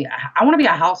to be. I want to be a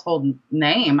household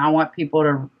name. I want people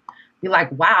to be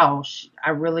like, wow, I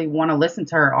really want to listen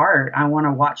to her art. I want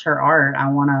to watch her art.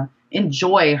 I want to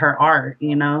enjoy her art,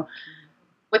 you know?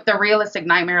 With The Realistic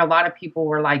Nightmare, a lot of people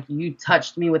were like, you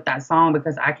touched me with that song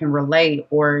because I can relate.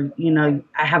 Or, you know,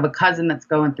 I have a cousin that's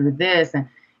going through this.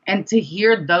 And to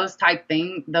hear those type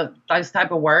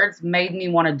of words made me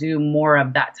want to do more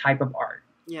of that type of art.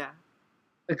 Yeah.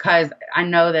 Because I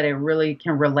know that it really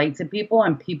can relate to people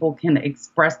and people can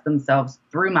express themselves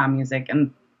through my music.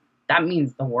 And that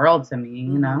means the world to me,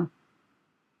 you know?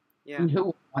 Yeah. And who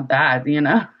would want that, you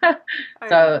know?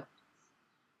 So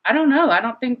I don't know.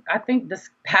 I think this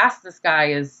past the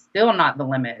sky is still not the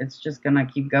limit. It's just going to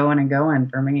keep going and going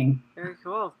for me. Very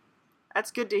cool.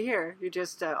 That's good to hear. You're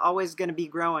just always going to be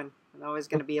growing and always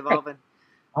going to be evolving.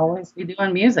 Always be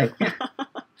doing music.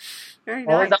 Very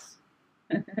Always nice.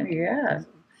 Yeah.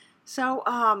 So,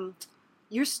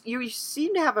 you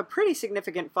seem to have a pretty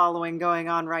significant following going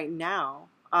on right now.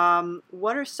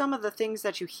 What are some of the things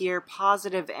that you hear,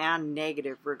 positive and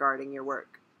negative, regarding your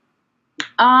work?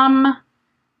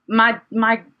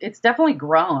 It's definitely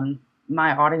grown.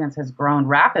 My audience has grown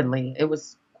rapidly. It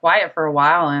was quiet for a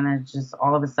while, and it's just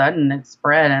all of a sudden it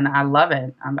spread, and I love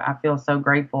it. I feel so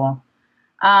grateful.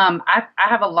 I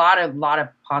have a lot of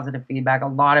positive feedback. A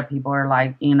lot of people are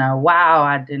like, you know, wow,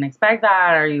 I didn't expect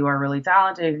that, or you are really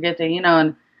talented, you're gifted, you know,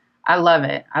 and I love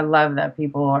it. I love that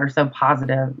people are so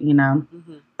positive, you know.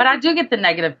 But I do get the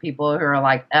negative people who are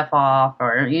like, F off,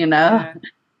 or, you know,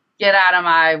 get out of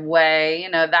my way, you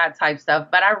know, that type stuff.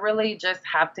 But I really just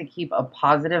have to keep a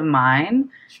positive mind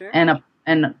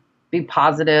and be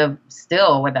positive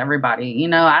still with everybody. You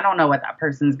know, I don't know what that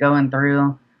person's going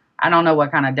through. I don't know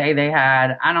what kind of day they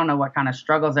had. I don't know what kind of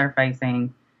struggles they're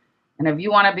facing. And if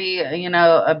you want to be, you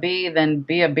know, a bee, then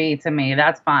be a bee to me.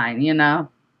 That's fine, you know.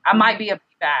 I might be a bee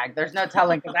bag. There's no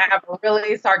telling, because I have a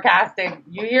really sarcastic,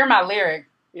 you hear my lyrics.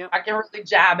 I can really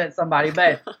jab at somebody,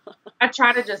 but I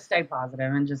try to just stay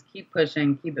positive and just keep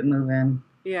pushing, keep it moving.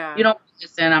 Yeah. You don't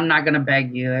listen, I'm not going to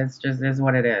beg you. It's just is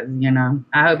what it is, you know.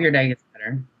 I hope your day gets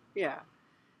better. Yeah.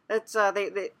 That's I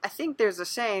think there's a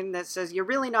saying that says you're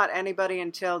really not anybody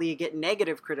until you get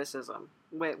negative criticism.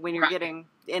 When you're getting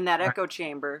in that echo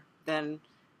chamber, but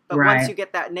once you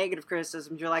get that negative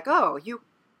criticism, you're like, oh, you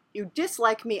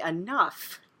dislike me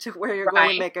enough to where you're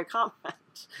going to make a comment.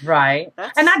 Right.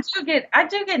 And I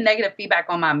do get negative feedback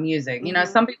on my music. You know,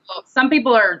 some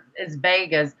people are as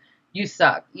vague as you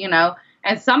suck, you know,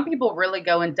 and some people really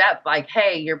go in depth, like,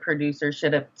 hey, your producer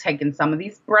should have taken some of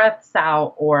these breaths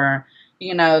out, or,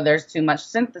 you know, there's too much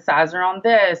synthesizer on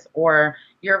this, or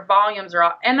your volumes are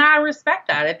off. And I respect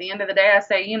that. At the end of the day, I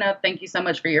say, you know, thank you so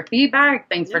much for your feedback.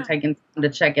 Thanks for taking time to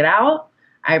check it out.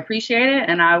 I appreciate it,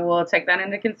 and I will take that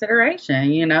into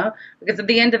consideration, you know, because at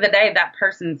the end of the day, that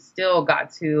person still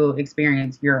got to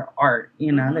experience your art,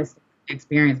 you know, they still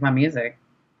experience my music.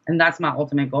 And that's my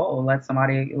ultimate goal. Let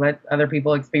other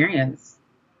people experience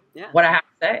what I have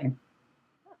to say.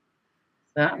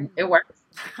 So it works.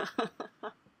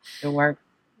 It works.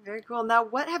 Very cool. Now,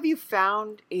 what have you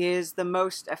found is the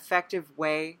most effective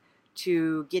way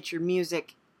to get your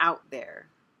music out there?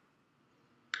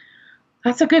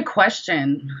 That's a good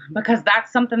question, because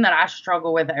that's something that I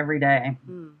struggle with every day.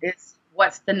 It's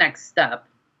what's the next step?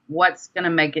 What's going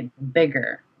to make it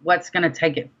bigger? What's going to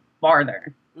take it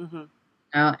farther?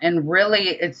 And really,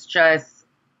 it's just,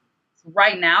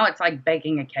 right now, it's like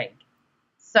baking a cake.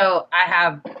 So I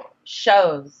have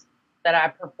shows that I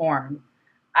perform.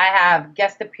 I have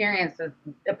guest appearances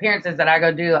that I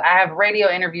go do. I have radio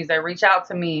interviews that reach out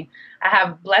to me. I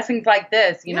have blessings like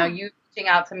this, you know, you reaching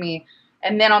out to me.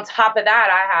 And then on top of that,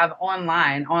 I have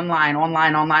online.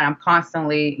 I'm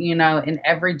constantly, you know, in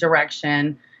every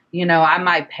direction. You know, I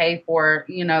might pay for,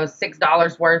 you know,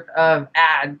 $6 worth of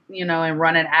ad, you know, and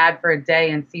run an ad for a day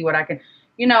and see what I can,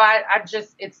 you know, I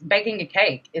just, it's baking a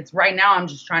cake. It's right now, I'm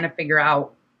just trying to figure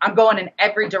out, I'm going in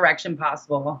every direction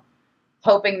possible,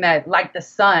 hoping that like the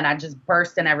sun, I just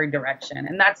burst in every direction.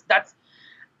 And that's,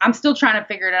 I'm still trying to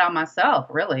figure it out myself,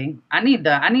 really. I need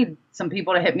some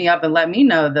people to hit me up and let me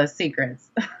know the secrets.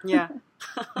 Yeah.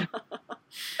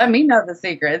 Let me know the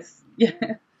secrets. Yeah.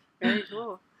 Very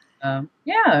cool.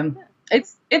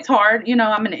 It's hard. You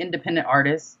know, I'm an independent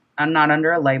artist. I'm not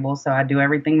under a label, so I do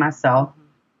everything myself.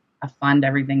 I fund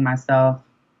everything myself.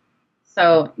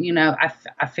 So, you know,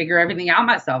 I figure everything out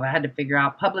myself. I had to figure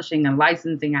out publishing and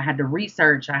licensing. I had to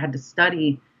research. I had to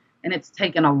study. And it's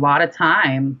taken a lot of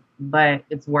time, but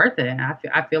it's worth it.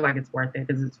 I feel like it's worth it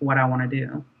because it's what I want to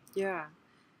do. Yeah.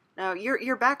 Now,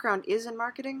 your background is in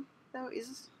marketing, though,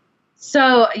 is?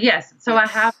 So yes. So I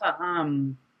have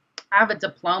a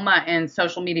diploma in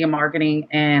social media marketing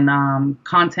and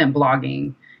content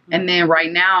blogging, and then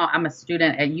right now I'm a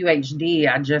student at UHD.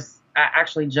 I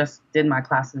actually just did my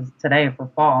classes today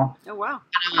for fall. Oh wow.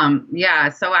 Yeah.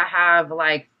 So I have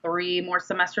like 3 more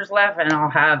semesters left, and I'll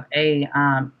have a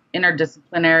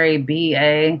interdisciplinary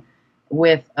BA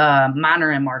with a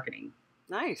minor in marketing.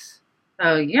 Nice.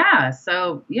 So yeah,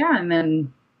 and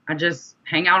then I just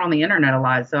hang out on the internet a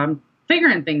lot. So I'm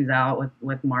figuring things out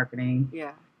with marketing.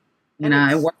 Yeah. You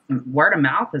know, word of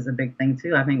mouth is a big thing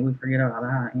too. I think we forget about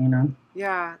that, you know.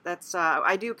 Yeah, that's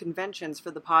I do conventions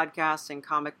for the podcast and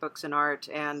comic books and art,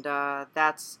 and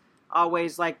that's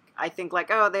always like, I think like,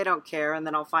 oh, they don't care, and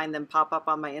then I'll find them pop up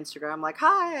on my Instagram like,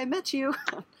 hi, I met you.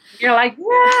 You're like,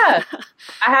 yeah.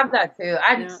 I have that too.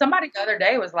 Somebody the other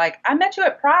day was like, I met you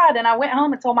at Pride, and I went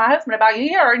home and told my husband about you.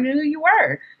 He already knew who you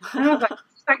were. And I was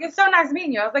like, it's so nice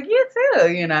meeting you. I was like, you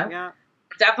too, you know. Yeah.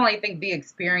 I definitely think the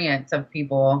experience of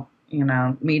people, you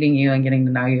know, meeting you and getting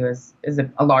to know you is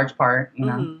a large part, you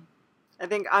know. I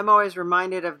think I'm always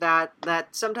reminded of that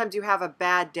sometimes you have a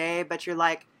bad day, but you're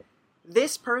like,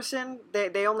 this person,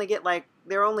 they only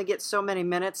get so many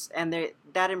minutes, and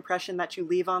that impression that you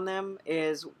leave on them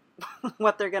is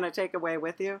what they're going to take away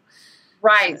with you.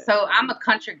 Right. So I'm a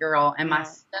country girl, and my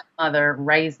stepmother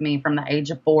raised me from the age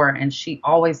of 4, and she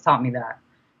always taught me that.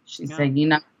 She said, you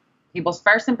know, people's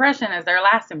first impression is their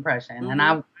last impression. And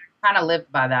I kind of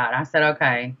lived by that. I said,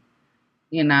 okay,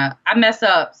 you know, I mess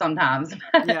up sometimes,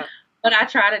 but I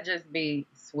try to just be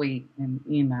sweet and,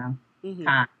 you know,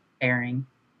 kind, caring.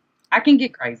 I can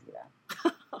get crazy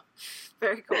though.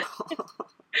 Very cool.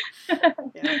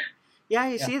 Yeah,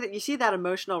 you see that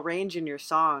emotional range in your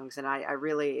songs, and I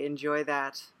really enjoy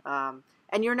that.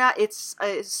 And you're not. It's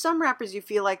some rappers you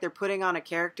feel like they're putting on a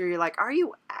character. You're like, are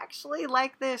you actually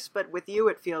like this? But with you,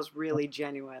 it feels really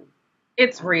genuine.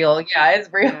 It's real. Yeah, it's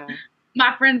real. Yeah.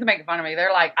 My friends make fun of me.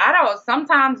 They're like, I don't.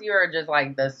 Sometimes you're just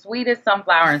like the sweetest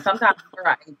sunflower, and sometimes you're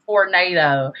like a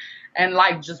tornado, and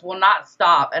like just will not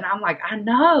stop. And I'm like, I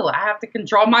know. I have to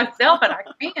control myself, and I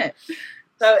can't.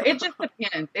 So it just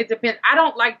depends. It depends. I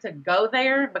don't like to go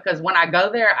there, because when I go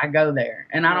there,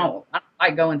 and I don't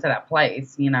like going to that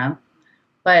place, you know.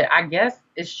 But I guess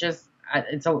it's just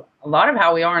it's a lot of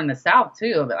how we are in the South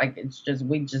too. But like it's just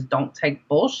we just don't take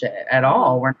bullshit at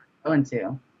all. We're not going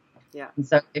to. Yeah. And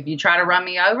so if you try to run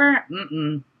me over,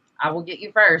 I will get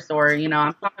you first, or you know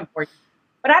I'm coming for you.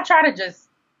 But I try to just,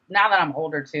 now that I'm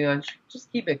older too,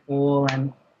 just keep it cool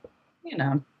and you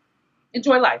know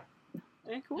enjoy life.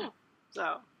 Very cool.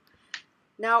 So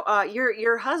Now,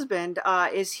 your husband,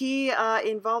 is he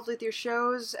involved with your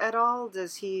shows at all?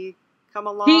 Does he come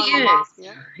along? He is.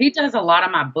 Yeah. He does a lot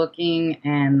of my booking,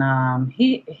 and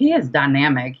he is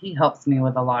dynamic. He helps me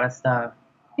with a lot of stuff.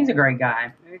 He's a great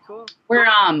guy. Very cool. We're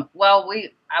well,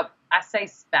 I say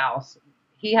spouse.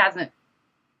 He hasn't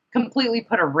completely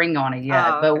put a ring on it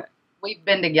yet, but we've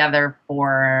been together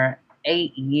for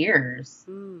 8 years,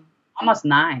 almost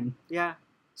 9. Yeah.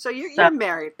 So you're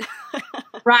married.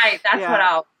 Right. That's what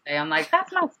I'll say. I'm like,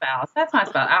 that's my spouse. That's my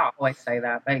spouse. I don't always say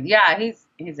that, but yeah,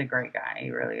 he's a great guy. He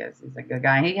really is. He's a good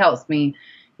guy. He helps me.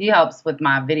 He helps with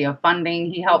my video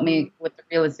funding. He helped me with the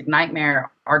Realistic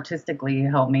Nightmare artistically. He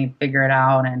helped me figure it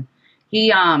out. And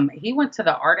he went to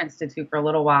the Art Institute for a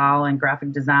little while in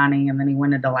graphic designing, and then he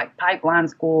went into like pipeline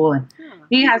school. And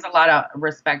he has a lot of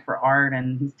respect for art,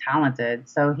 and he's talented.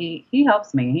 So he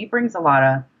helps me. He brings a lot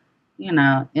of,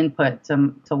 input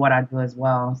to what I do as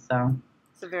well. So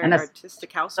it's a very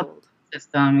artistic household.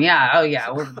 System. Yeah. Oh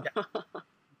yeah. We're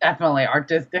definitely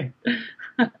artistic.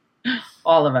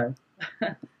 All of us.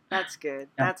 That's good.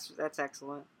 Yeah. That's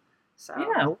excellent. So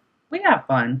yeah, we have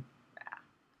fun. Yeah.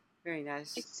 Very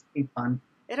nice. It's fun.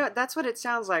 That's what it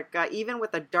sounds like. Even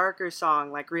with a darker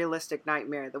song like Realistic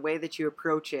Nightmare, the way that you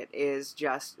approach it is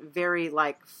just very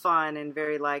like fun and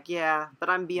very like, yeah, but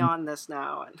I'm beyond this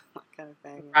now and that kind of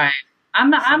thing. Right.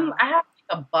 I have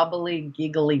a bubbly,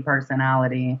 giggly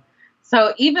personality.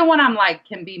 So even when I'm like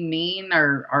can be mean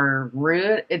or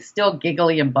rude, it's still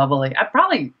giggly and bubbly. I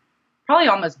probably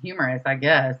almost humorous, I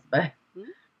guess, but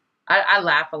I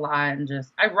laugh a lot and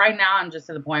right now I'm just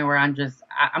to the point where I'm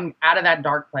out of that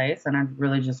dark place and I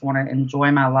really just want to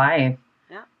enjoy my life.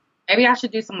 Yeah. Maybe I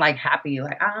should do some like happy,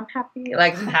 like I'm happy,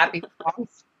 like some happy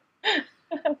songs.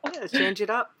 Yeah, change it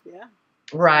up. Yeah.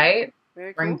 Right.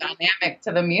 Very Bring cool. dynamic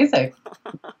to the music.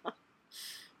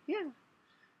 Yeah.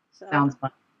 So, sounds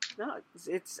fun. No,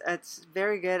 it's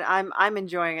very good. I'm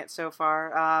enjoying it so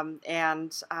far,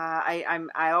 and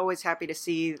I'm always happy to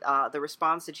see the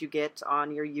response that you get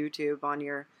on your YouTube, on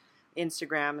your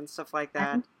Instagram, and stuff like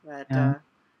that. But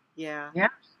yeah.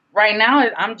 Right now,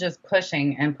 I'm just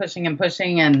pushing and pushing and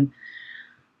pushing, and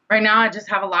right now I just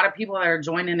have a lot of people that are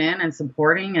joining in and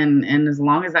supporting, and as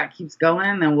long as that keeps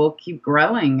going, then we'll keep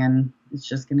growing, and it's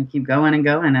just going to keep going and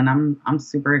going, and I'm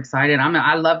super excited.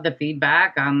 I love the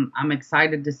feedback. I'm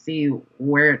excited to see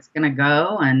where it's going to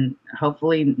go, and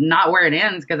hopefully not where it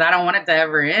ends, because I don't want it to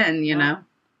ever end, you know.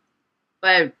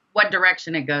 But what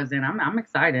direction it goes in, I'm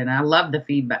excited. I love the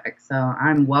feedback, so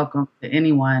I'm welcome to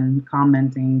anyone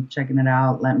commenting, checking it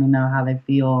out, let me know how they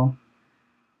feel.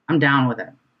 I'm down with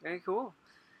it. Very cool.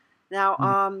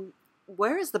 Now,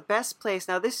 where is the best place?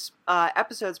 Now, this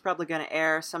episode's probably going to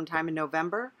air sometime in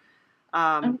November.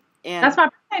 And that's my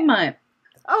birthday month.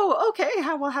 Oh, okay.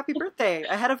 Well, happy birthday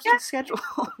ahead of schedule.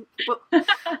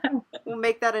 We'll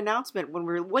make that announcement when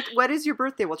we're. What is your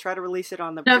birthday? We'll try to release it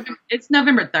on the. It's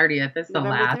November 30th. It's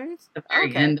November the last. 30th? The very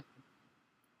Okay. end.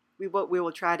 We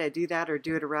will try to do that or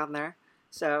do it around there.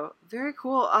 So very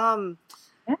cool.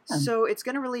 So it's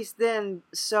going to release then.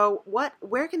 So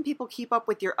where can people keep up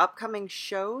with your upcoming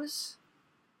shows?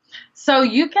 So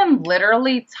you can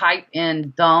literally type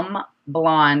in Dumb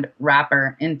Blonde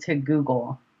Rapper into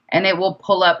Google, and it will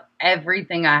pull up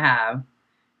everything I have.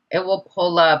 It will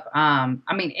pull up,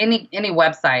 any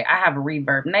website. I have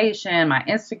Reverb Nation, my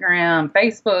Instagram,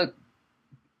 Facebook.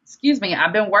 Excuse me.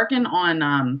 I've been working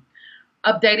on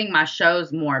updating my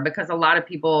shows more, because a lot of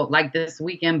people, like this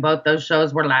weekend, both those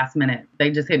shows were last minute.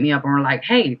 They just hit me up and were like,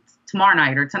 hey, tomorrow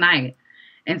night or tonight.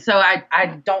 And so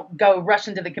I don't go rush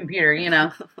into the computer,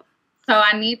 So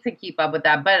I need to keep up with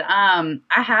that. But I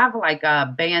have like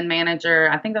a band manager.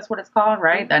 I think that's what it's called,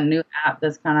 right? That new app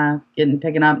that's kind of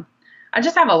picking up. I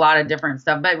just have a lot of different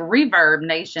stuff. But Reverb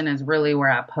Nation is really where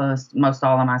I post most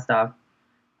all of my stuff.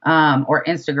 Or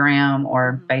Instagram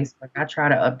or Facebook. I try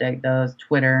to update those.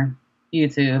 Twitter,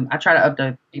 YouTube. I try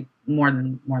to update more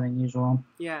than usual.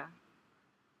 Yeah.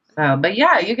 So, but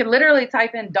yeah, you can literally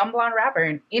type in Dumb Blonde Rapper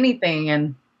and anything,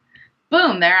 and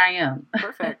boom, there I am.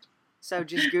 Perfect. So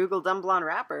just Google Dumb Blonde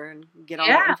Rapper and get all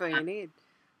the info you need.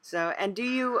 So, and do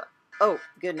you? Oh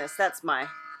goodness, that's my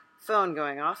phone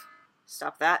going off.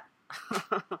 Stop that.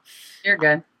 You're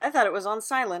good. I thought it was on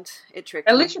silent. It tricked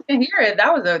me. At least you can hear it.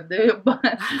 That was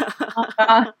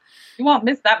you won't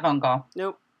miss that phone call.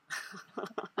 Nope.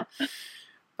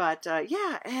 But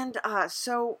yeah, and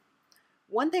so.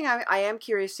 One thing I am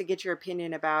curious to get your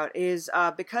opinion about is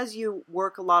because you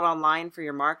work a lot online for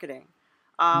your marketing,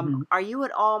 are you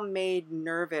at all made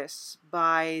nervous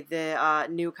by the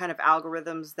new kind of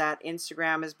algorithms that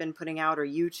Instagram has been putting out, or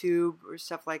YouTube or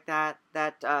stuff like that,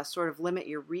 that sort of limit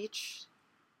your reach?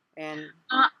 And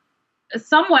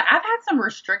somewhat. I've had some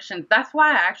restrictions. That's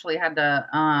why I actually had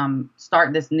to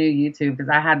start this new YouTube, because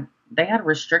they had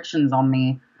restrictions on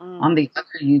me on the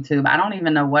other YouTube. I don't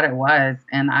even know what it was,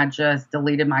 and I just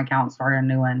deleted my account and started a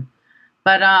new one.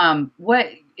 But what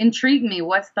intrigued me,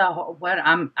 what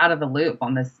I'm out of the loop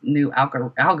on this new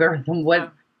algorithm.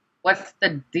 What's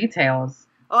the details?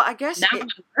 Well, I guess now I'm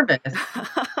nervous.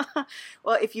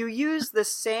 Well, if you use the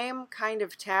same kind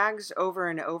of tags over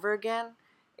and over again,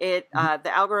 the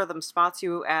algorithm spots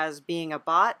you as being a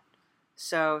bot.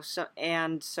 So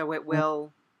it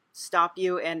will stop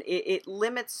you, and it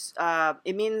limits.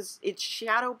 It means it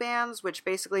shadow bans, which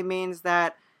basically means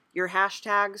that your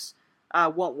hashtags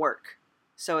won't work.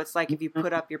 So it's like if you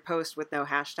put up your post with no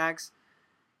hashtags,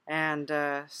 and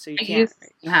so you can't use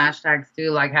hashtags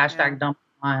too, like hashtag dump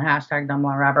on, hashtag dump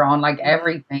on rapper on like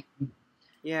everything.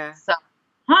 Yeah. So,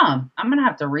 I'm gonna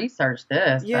have to research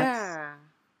this. Yeah.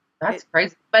 That's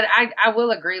crazy. But I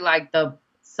will agree, like the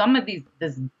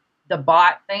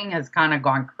bot thing has kind of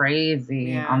gone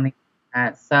crazy on the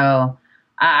internet. So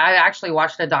I actually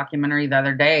watched a documentary the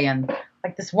other day, and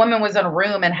like this woman was in a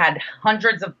room and had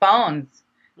hundreds of phones,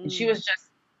 and she was just,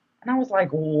 and I was like,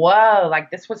 whoa,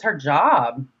 like this was her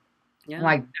job. Yeah.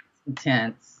 Like that's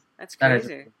intense. That's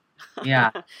crazy. Yeah.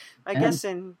 I guess,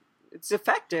 and it's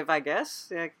effective, I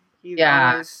guess. Like you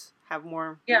always have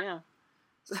more. Yeah.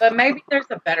 But maybe there's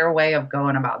a better way of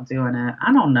going about doing it.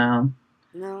 I don't know.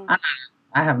 No.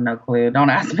 I have no clue. Don't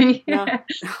ask me. No.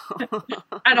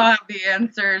 I don't have the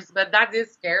answers, but that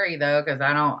is scary though, because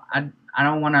I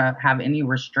don't want to have any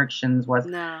restrictions.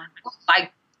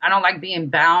 I don't like being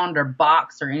bound or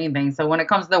boxed or anything. So when it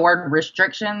comes to the word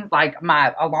restrictions, like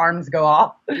my alarms go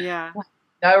off. Yeah.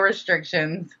 No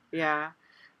restrictions. Yeah.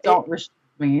 Don't restrict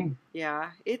me.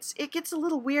 Yeah. It gets a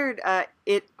little weird.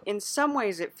 In some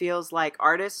ways it feels like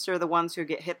artists are the ones who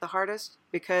get hit the hardest,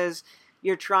 because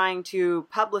you're trying to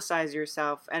publicize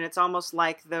yourself, and it's almost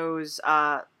like those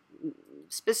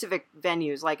specific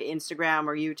venues like Instagram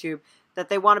or YouTube that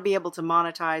they want to be able to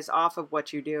monetize off of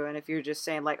what you do. And if you're just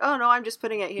saying like, oh no, I'm just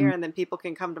putting it here and then people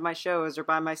can come to my shows or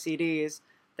buy my CDs,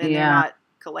 then they're not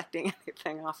collecting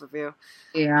anything off of you.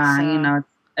 Yeah, so,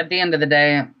 at the end of the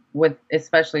day,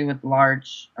 especially with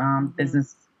large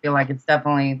business, I feel like it's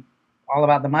definitely all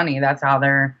about the money. That's how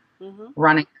they're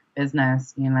running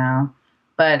business,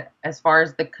 But as far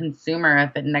as the consumer,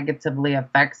 if it negatively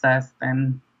affects us,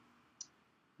 then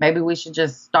maybe we should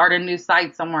just start a new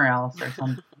site somewhere else or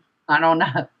something. I don't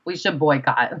know. We should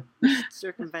boycott.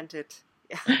 Circumvent it.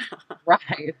 Yeah.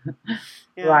 Right.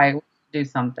 Yeah. Right. Do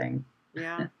something.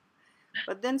 Yeah.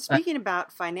 But then speaking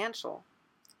about financial,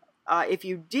 if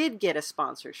you did get a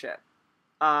sponsorship,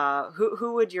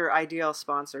 who would your ideal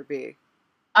sponsor be?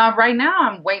 Right now,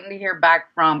 I'm waiting to hear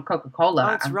back from Coca-Cola. Oh,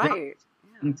 that's right.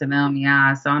 To them,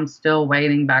 yeah. So I'm still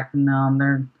waiting back from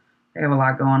them. They have a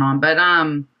lot going on, but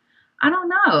I don't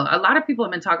know. A lot of people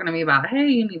have been talking to me about, hey,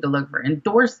 you need to look for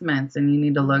endorsements and you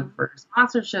need to look for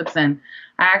sponsorships. And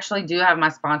I actually do have my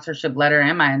sponsorship letter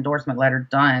and my endorsement letter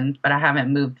done, but I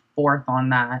haven't moved forth on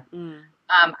that.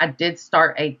 I did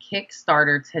start a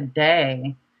Kickstarter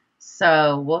today,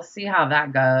 so we'll see how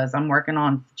that goes. I'm working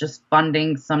on just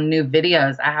funding some new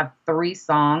videos. I have 3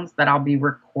 songs that I'll be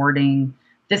recording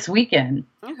this weekend.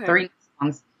 Okay. 3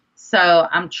 songs. So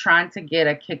I'm trying to get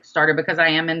a Kickstarter because I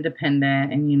am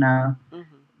independent and,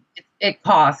 it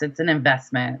costs. It's an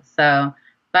investment. So,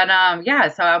 but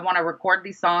so I want to record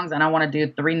these songs and I want to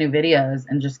do 3 new videos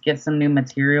and just get some new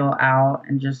material out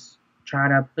and just try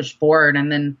to push forward. And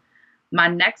then my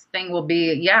next thing will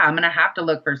be, I'm going to have to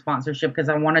look for sponsorship because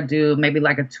I want to do maybe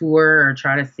like a tour or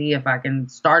try to see if I can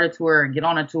start a tour or get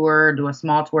on a tour, do a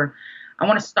small tour. I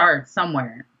want to start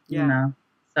somewhere, So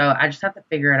I just have to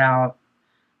figure it out.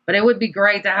 But it would be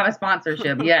great to have a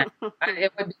sponsorship. Yeah,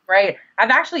 it would be great. I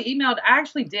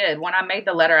actually did. When I made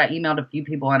the letter, I emailed a few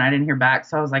people and I didn't hear back.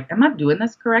 So I was like, am I doing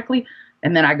this correctly?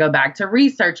 And then I go back to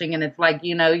researching and it's like,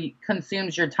 it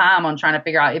consumes your time on trying to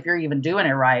figure out if you're even doing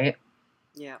it right.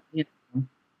 Yeah.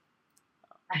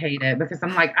 I hate it because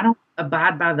I'm like, I don't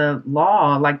abide by the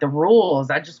law, like the rules.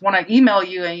 I just want to email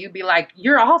you and you'd be like,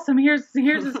 you're awesome. Here's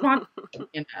a sponsor.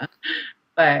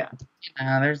 But,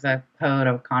 there's a code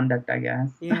of conduct, I guess.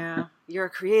 Yeah. You're a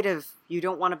creative. You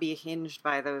don't want to be hinged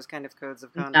by those kind of codes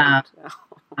of conduct.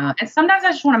 No. And sometimes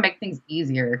I just want to make things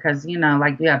easier because,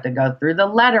 like you have to go through the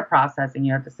letter process and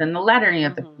you have to send the letter and you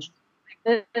have to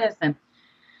like this. And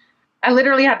I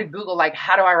literally had to Google, like,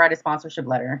 how do I write a sponsorship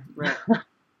letter? Right.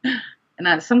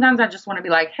 And sometimes I just want to be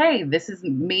like, hey, this is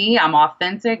me. I'm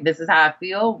authentic. This is how I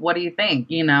feel. What do you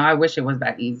think? I wish it was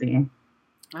that easy.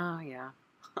 Oh, yeah.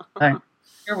 But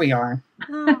here we are.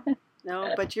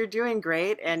 No, but you're doing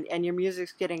great, and your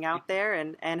music's getting out there,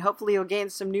 and hopefully you'll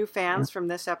gain some new fans from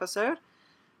this episode.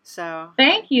 So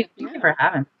Thank you for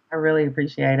having me. I really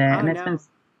appreciate it, and it's been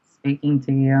speaking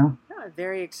to you. Yeah,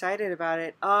 very excited about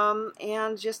it.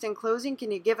 And just in closing, can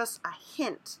you give us a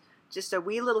hint, just a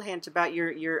wee little hint about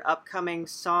your upcoming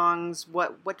songs?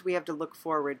 What do we have to look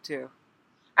forward to?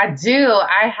 I do.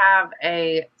 I have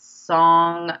a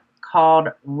song called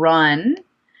Run.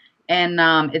 And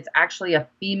it's actually a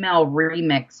female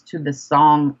remix to the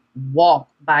song Walk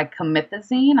by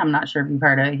Comethazine. I'm not sure if you've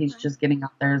heard it. He's just getting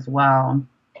out there as well.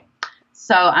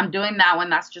 So I'm doing that one.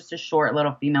 That's just a short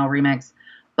little female remix.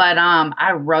 But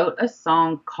I wrote a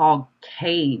song called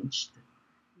Caged.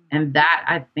 And that,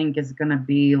 I think, is going to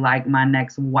be like my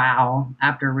next wow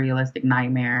after Realistic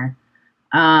Nightmare.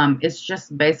 It's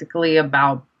just basically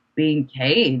about being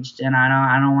caged. And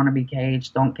I don't want to be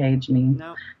caged. Don't cage me.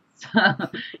 No.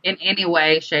 In any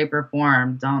way, shape, or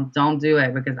form. Don't do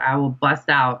it, because I will bust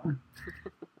out.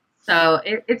 So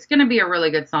it's going to be a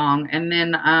really good song. And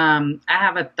then I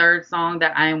have a third song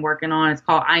that I am working on. It's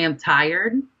called I Am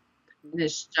Tired. And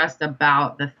it's just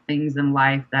about the things in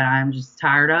life that I'm just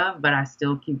tired of, but I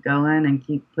still keep going and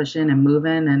keep pushing and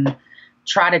moving and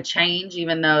try to change,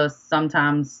 even though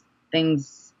sometimes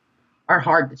things are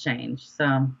hard to change.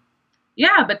 So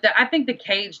yeah, but I think the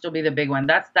Caged will be the big one.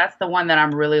 That's the one that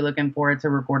I'm really looking forward to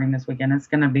recording this weekend. It's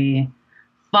going to be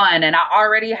fun. And I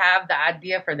already have the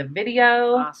idea for the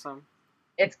video. Awesome.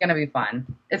 It's going to be fun.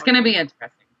 It's going to be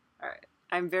interesting. All right.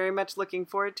 I'm very much looking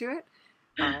forward to it.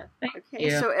 Thank Okay,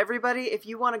 you. so everybody, if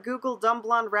you want to Google Dumb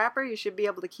Blonde Rapper, you should be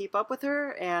able to keep up with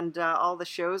her and all the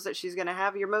shows that she's going to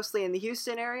have. You're mostly in the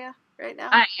Houston area right now?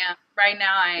 I am. Right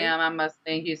now I am. I'm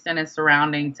mostly in Houston and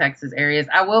surrounding Texas areas.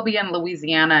 I will be in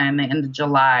Louisiana in the end of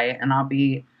July, and I'll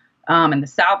be in the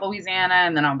South Louisiana,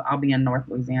 and then I'll be in North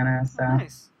Louisiana. So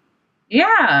nice.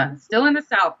 Yeah, still in the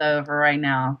South though for right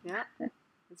now. Yeah,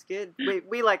 it's good.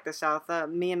 We like the South.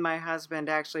 Me and my husband,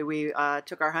 actually, we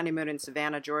took our honeymoon in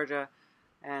Savannah, Georgia.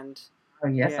 And oh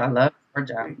yes, yeah, I love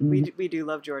Georgia. We do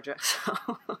love Georgia. So.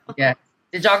 Yeah.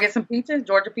 Did y'all get some peaches?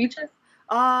 Georgia peaches?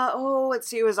 Let's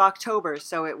see. It was October,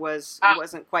 so it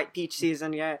wasn't quite peach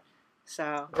season yet.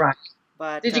 So right.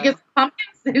 But did you get some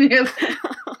pumpkins?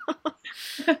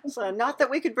 So not that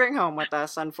we could bring home with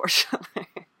us, unfortunately.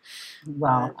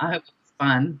 Wow, I hope it's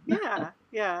fun.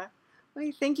 Yeah.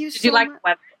 Well, thank you so much. Did you like the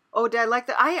weather? Oh, did I like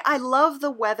the? I love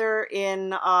the weather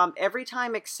in every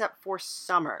time except for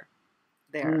summer.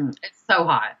 There. It's so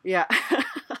hot. Yeah.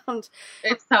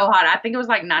 It's so hot. I think it was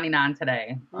like 99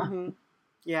 today. Mm-hmm.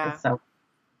 Yeah. It's so.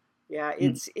 Yeah,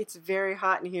 it's very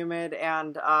hot and humid,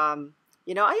 and I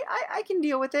can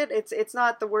deal with it. It's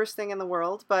not the worst thing in the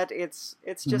world, but it's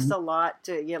just a lot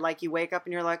to like you wake up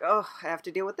and you're like, oh, I have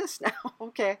to deal with this now.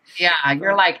 Okay. Yeah,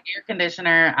 you're like air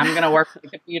conditioner. I'm gonna work with the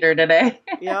computer today.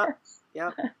 Yeah.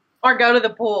 Or go to the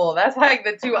pool. That's like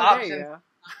the two options.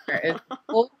 There It's the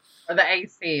pool or the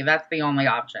AC. That's the only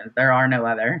options. There are no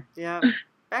other. Yeah.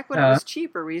 Back when it was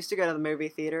cheaper, we used to go to the movie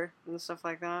theater and stuff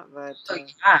like that. But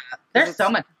yeah, there's so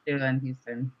much to do in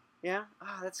Houston. Yeah.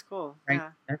 Oh, that's cool. Right.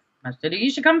 Yeah. There's so much to do. You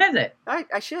should come visit.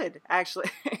 I should actually.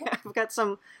 I've got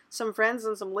some friends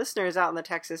and some listeners out in the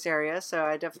Texas area, so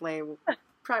I definitely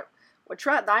try.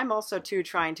 I'm also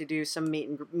trying to do some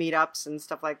meetups and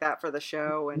stuff like that for the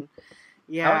show, and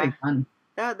that would be fun.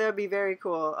 That would be very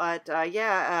cool.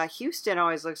 Houston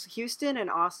and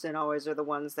Austin always are the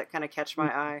ones that kind of catch my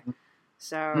eye.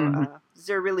 So, is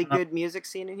there a really good music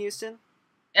scene in Houston?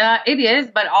 It is,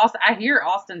 but also I hear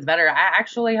Austin's better. I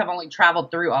actually have only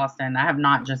traveled through Austin. I have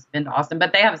not just been to Austin,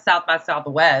 but they have South by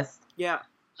Southwest. Yeah.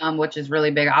 Which is really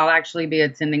big. I'll actually be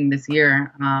attending this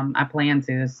year. I plan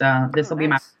to, so this will be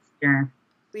my first year.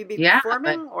 Will you be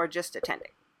performing or just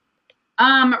attending?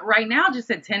 Right now,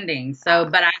 just attending. So,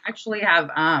 but I actually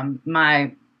have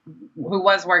who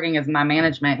was working as my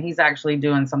management. He's actually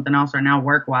doing something else right now,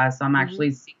 work-wise. So I'm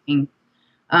actually seeking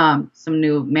some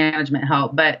new management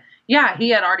help. But yeah, he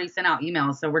had already sent out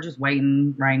emails, so we're just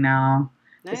waiting right now.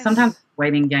 Nice. Sometimes it's a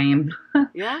waiting game.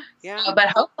 Yeah. So, but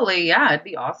hopefully, yeah, it'd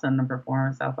be awesome to perform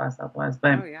at South by Southwest.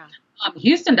 But oh, yeah.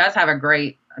 Houston does have a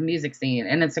great music scene,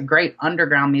 and it's a great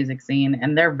underground music scene,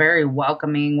 and they're very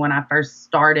welcoming. When I first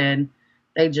started,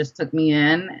 they just took me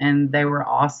in, and they were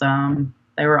awesome.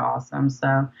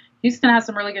 So Houston has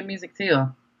some really good music too.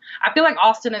 I feel like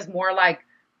Austin is more like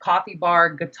coffee bar,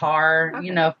 guitar,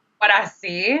 what I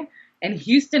see. And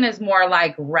Houston is more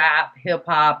like rap, hip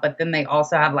hop, but then they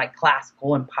also have like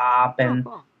classical and pop and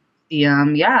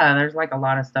there's like a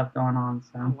lot of stuff going on.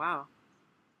 So. Oh, wow.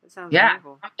 That sounds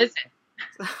wonderful.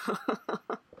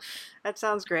 That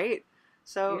sounds great.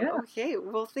 So, okay.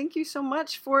 Well, thank you so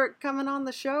much for coming on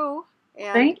the show.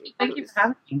 And Thank you for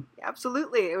having me.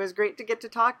 Absolutely. It was great to get to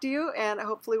talk to you, and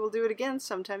hopefully we'll do it again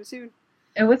sometime soon.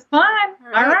 It was fun.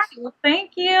 All right. Well,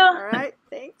 thank you. All right.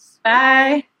 Thanks.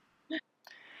 Bye.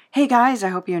 Hey guys, I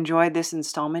hope you enjoyed this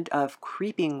installment of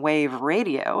Creeping Wave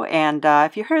Radio. And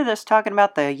if you heard us talking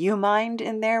about the You Mind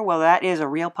in there, well, that is a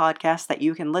real podcast that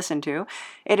you can listen to.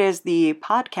 It is the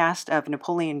podcast of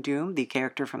Napoleon Doom, the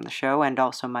character from the show, and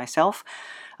also myself.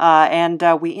 And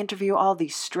we interview all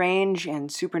these strange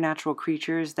and supernatural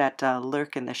creatures that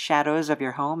lurk in the shadows of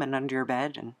your home and under your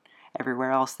bed and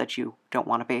everywhere else that you don't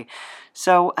want to be.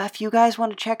 So if you guys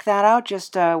want to check that out,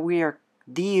 just we are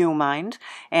The You Mind,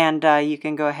 and you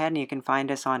can go ahead and you can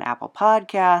find us on Apple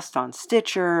Podcasts, on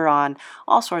Stitcher, on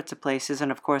all sorts of places,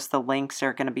 and of course the links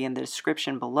are going to be in the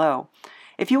description below.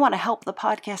 If you want to help the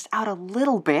podcast out a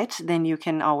little bit, then you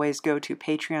can always go to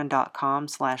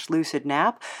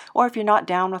patreon.com/lucidnap, or if you're not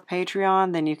down with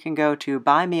Patreon, then you can go to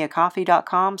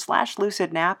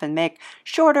buymeacoffee.com/lucidnap and make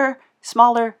shorter,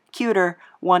 smaller, cuter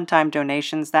one-time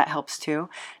donations. That helps too.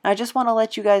 And I just want to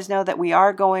let you guys know that we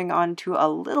are going on to a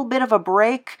little bit of a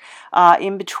break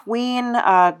in between.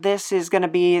 This is going to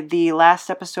be the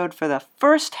last episode for the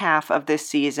first half of this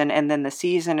season, and then the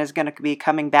season is going to be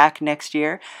coming back next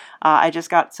year. I just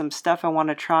got some stuff I want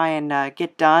to try and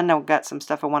get done. I've got some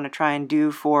stuff I want to try and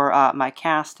do for my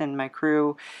cast and my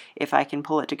crew if I can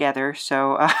pull it together.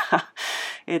 So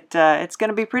it's going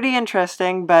to be pretty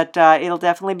interesting, but it'll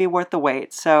definitely be worth the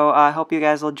wait. So I hope you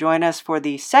guys will join us for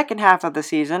the second half of the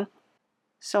season.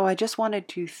 So I just wanted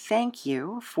to thank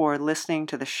you for listening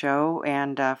to the show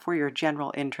and for your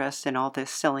general interest in all this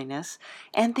silliness.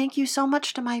 And thank you so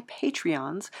much to my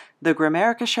Patreons, The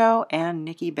Grimerica Show and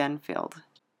Nikki Benfield.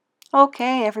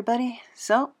 Okay, everybody.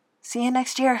 So, see you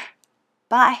next year.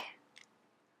 Bye.